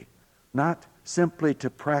curiosity, not simply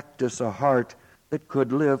to practice a heart that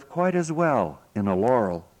could live quite as well in a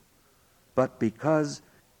laurel, but because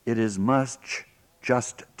it is much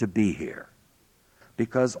just to be here,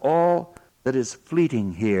 because all that is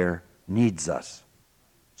fleeting here needs us.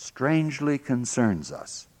 strangely concerns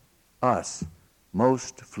us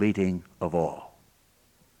most fleeting of all.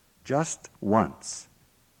 Just once,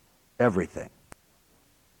 everything.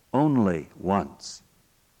 Only once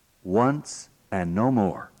and no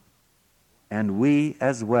more. And we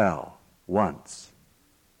as well, once,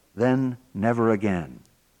 then never again.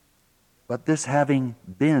 But this having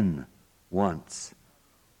been once,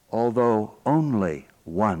 although only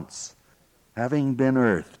once, having been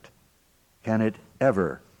earthed, can it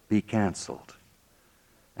ever be canceled?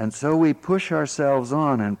 And so we push ourselves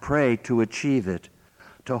on and pray to achieve it,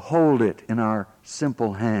 to hold it in our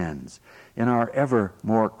simple hands, in our ever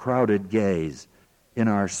more crowded gaze, in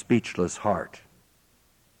our speechless heart.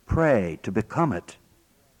 Pray to become it.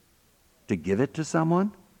 To give it to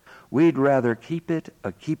someone? We'd rather keep it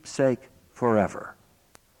a keepsake forever.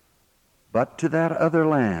 But to that other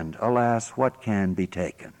land, alas, what can be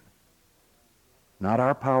taken? Not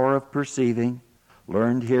our power of perceiving,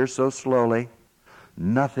 learned here so slowly,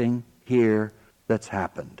 nothing here that's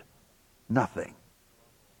happened. Nothing.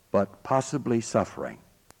 But possibly suffering.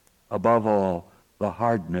 Above all, the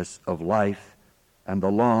hardness of life and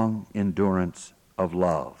the long endurance of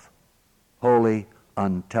love. Holy,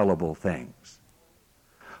 untellable things.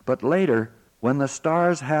 But later, when the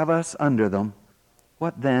stars have us under them,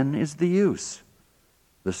 what then is the use?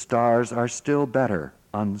 The stars are still better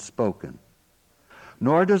unspoken.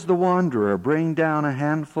 Nor does the wanderer bring down a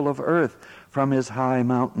handful of earth from his high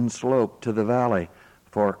mountain slope to the valley,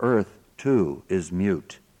 for earth too is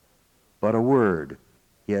mute. But a word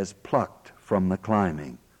he has plucked from the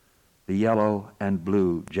climbing, the yellow and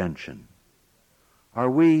blue gentian. Are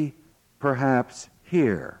we, perhaps,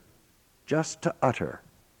 here, just to utter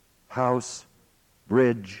house,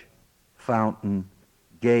 bridge, fountain,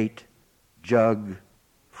 gate, jug,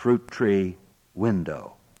 fruit tree,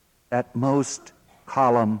 window, at most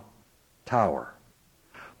column, tower,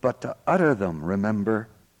 but to utter them, remember,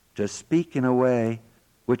 to speak in a way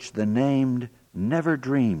which the named never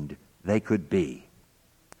dreamed they could be?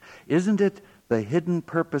 Isn't it the hidden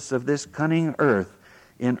purpose of this cunning earth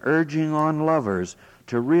in urging on lovers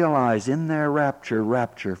to realize in their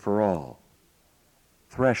rapture for all?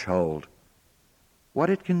 Threshold. What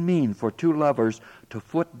it can mean for two lovers to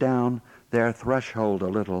foot down their threshold a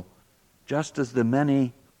little, just as the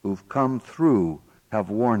many who've come through have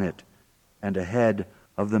worn it, and ahead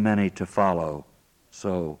of the many to follow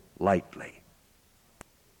so lightly.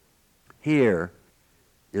 Here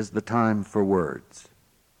is the time for words.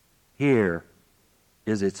 Here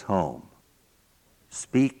is its home.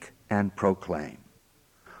 Speak and proclaim.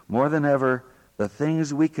 More than ever, the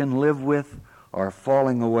things we can live with are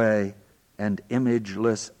falling away and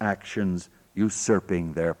imageless actions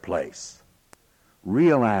usurping their place.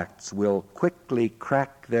 Real acts will quickly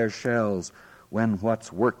crack their shells when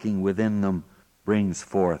what's working within them brings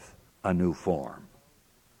forth a new form.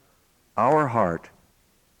 Our heart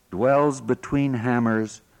dwells between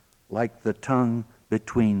hammers like the tongue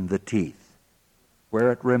between the teeth,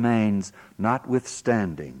 where it remains,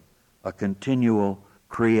 notwithstanding, a continual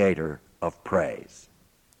creator of praise.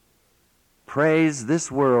 Praise this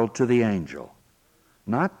world to the angel,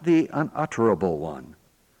 not the unutterable one.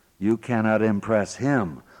 You cannot impress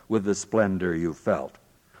him with the splendor you felt.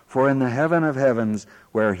 For in the heaven of heavens,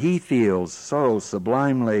 where he feels so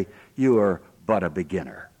sublimely, you are but a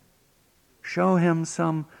beginner. Show him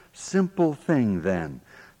some simple thing, then,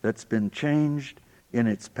 that's been changed in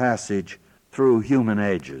its passage through human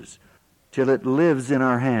ages, till it lives in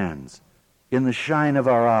our hands, in the shine of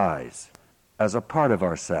our eyes, as a part of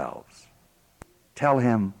ourselves. Tell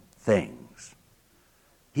him things.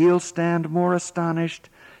 He'll stand more astonished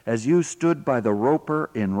as you stood by the roper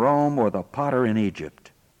in Rome or the potter in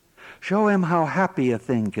Egypt. Show him how happy a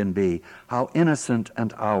thing can be, how innocent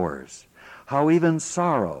and ours, how even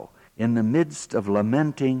sorrow in the midst of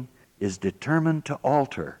lamenting is determined to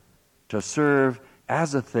alter, to serve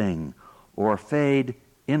as a thing or fade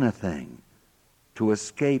in a thing, to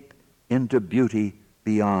escape into beauty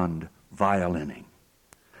beyond violining.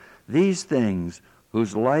 These things,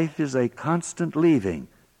 whose life is a constant leaving,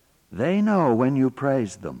 they know when you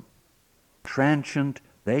praise them. Transient,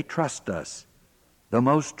 they trust us, the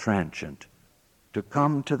most transient, to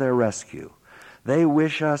come to their rescue. They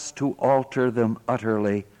wish us to alter them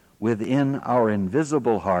utterly within our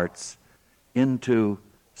invisible hearts into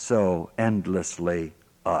so endlessly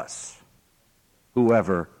us,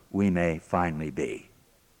 whoever we may finally be.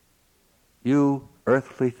 You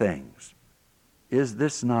earthly things, is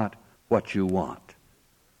this not what you want?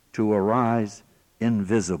 To arise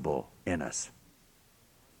invisible in us?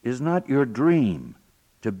 Is not your dream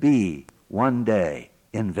to be one day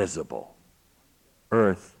invisible?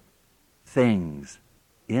 Earth, things,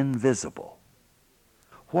 invisible.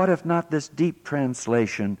 What if not this deep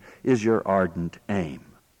translation is your ardent aim?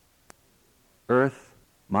 Earth,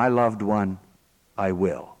 my loved one, I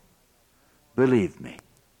will. Believe me,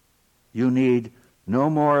 you need no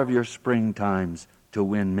more of your springtimes to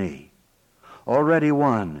win me. Already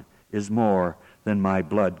one is more than my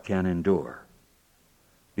blood can endure.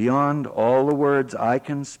 Beyond all the words I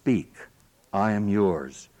can speak, I am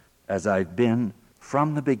yours, as I've been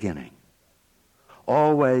from the beginning.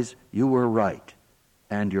 Always you were right,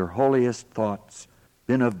 and your holiest thoughts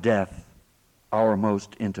been of death, our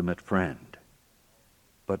most intimate friend.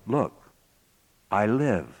 But look, I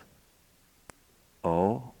live.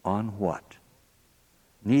 Oh, on what?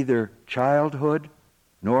 Neither childhood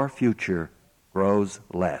nor future grows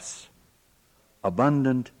less.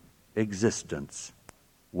 Abundant existence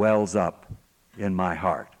wells up in my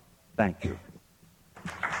heart. Thank you.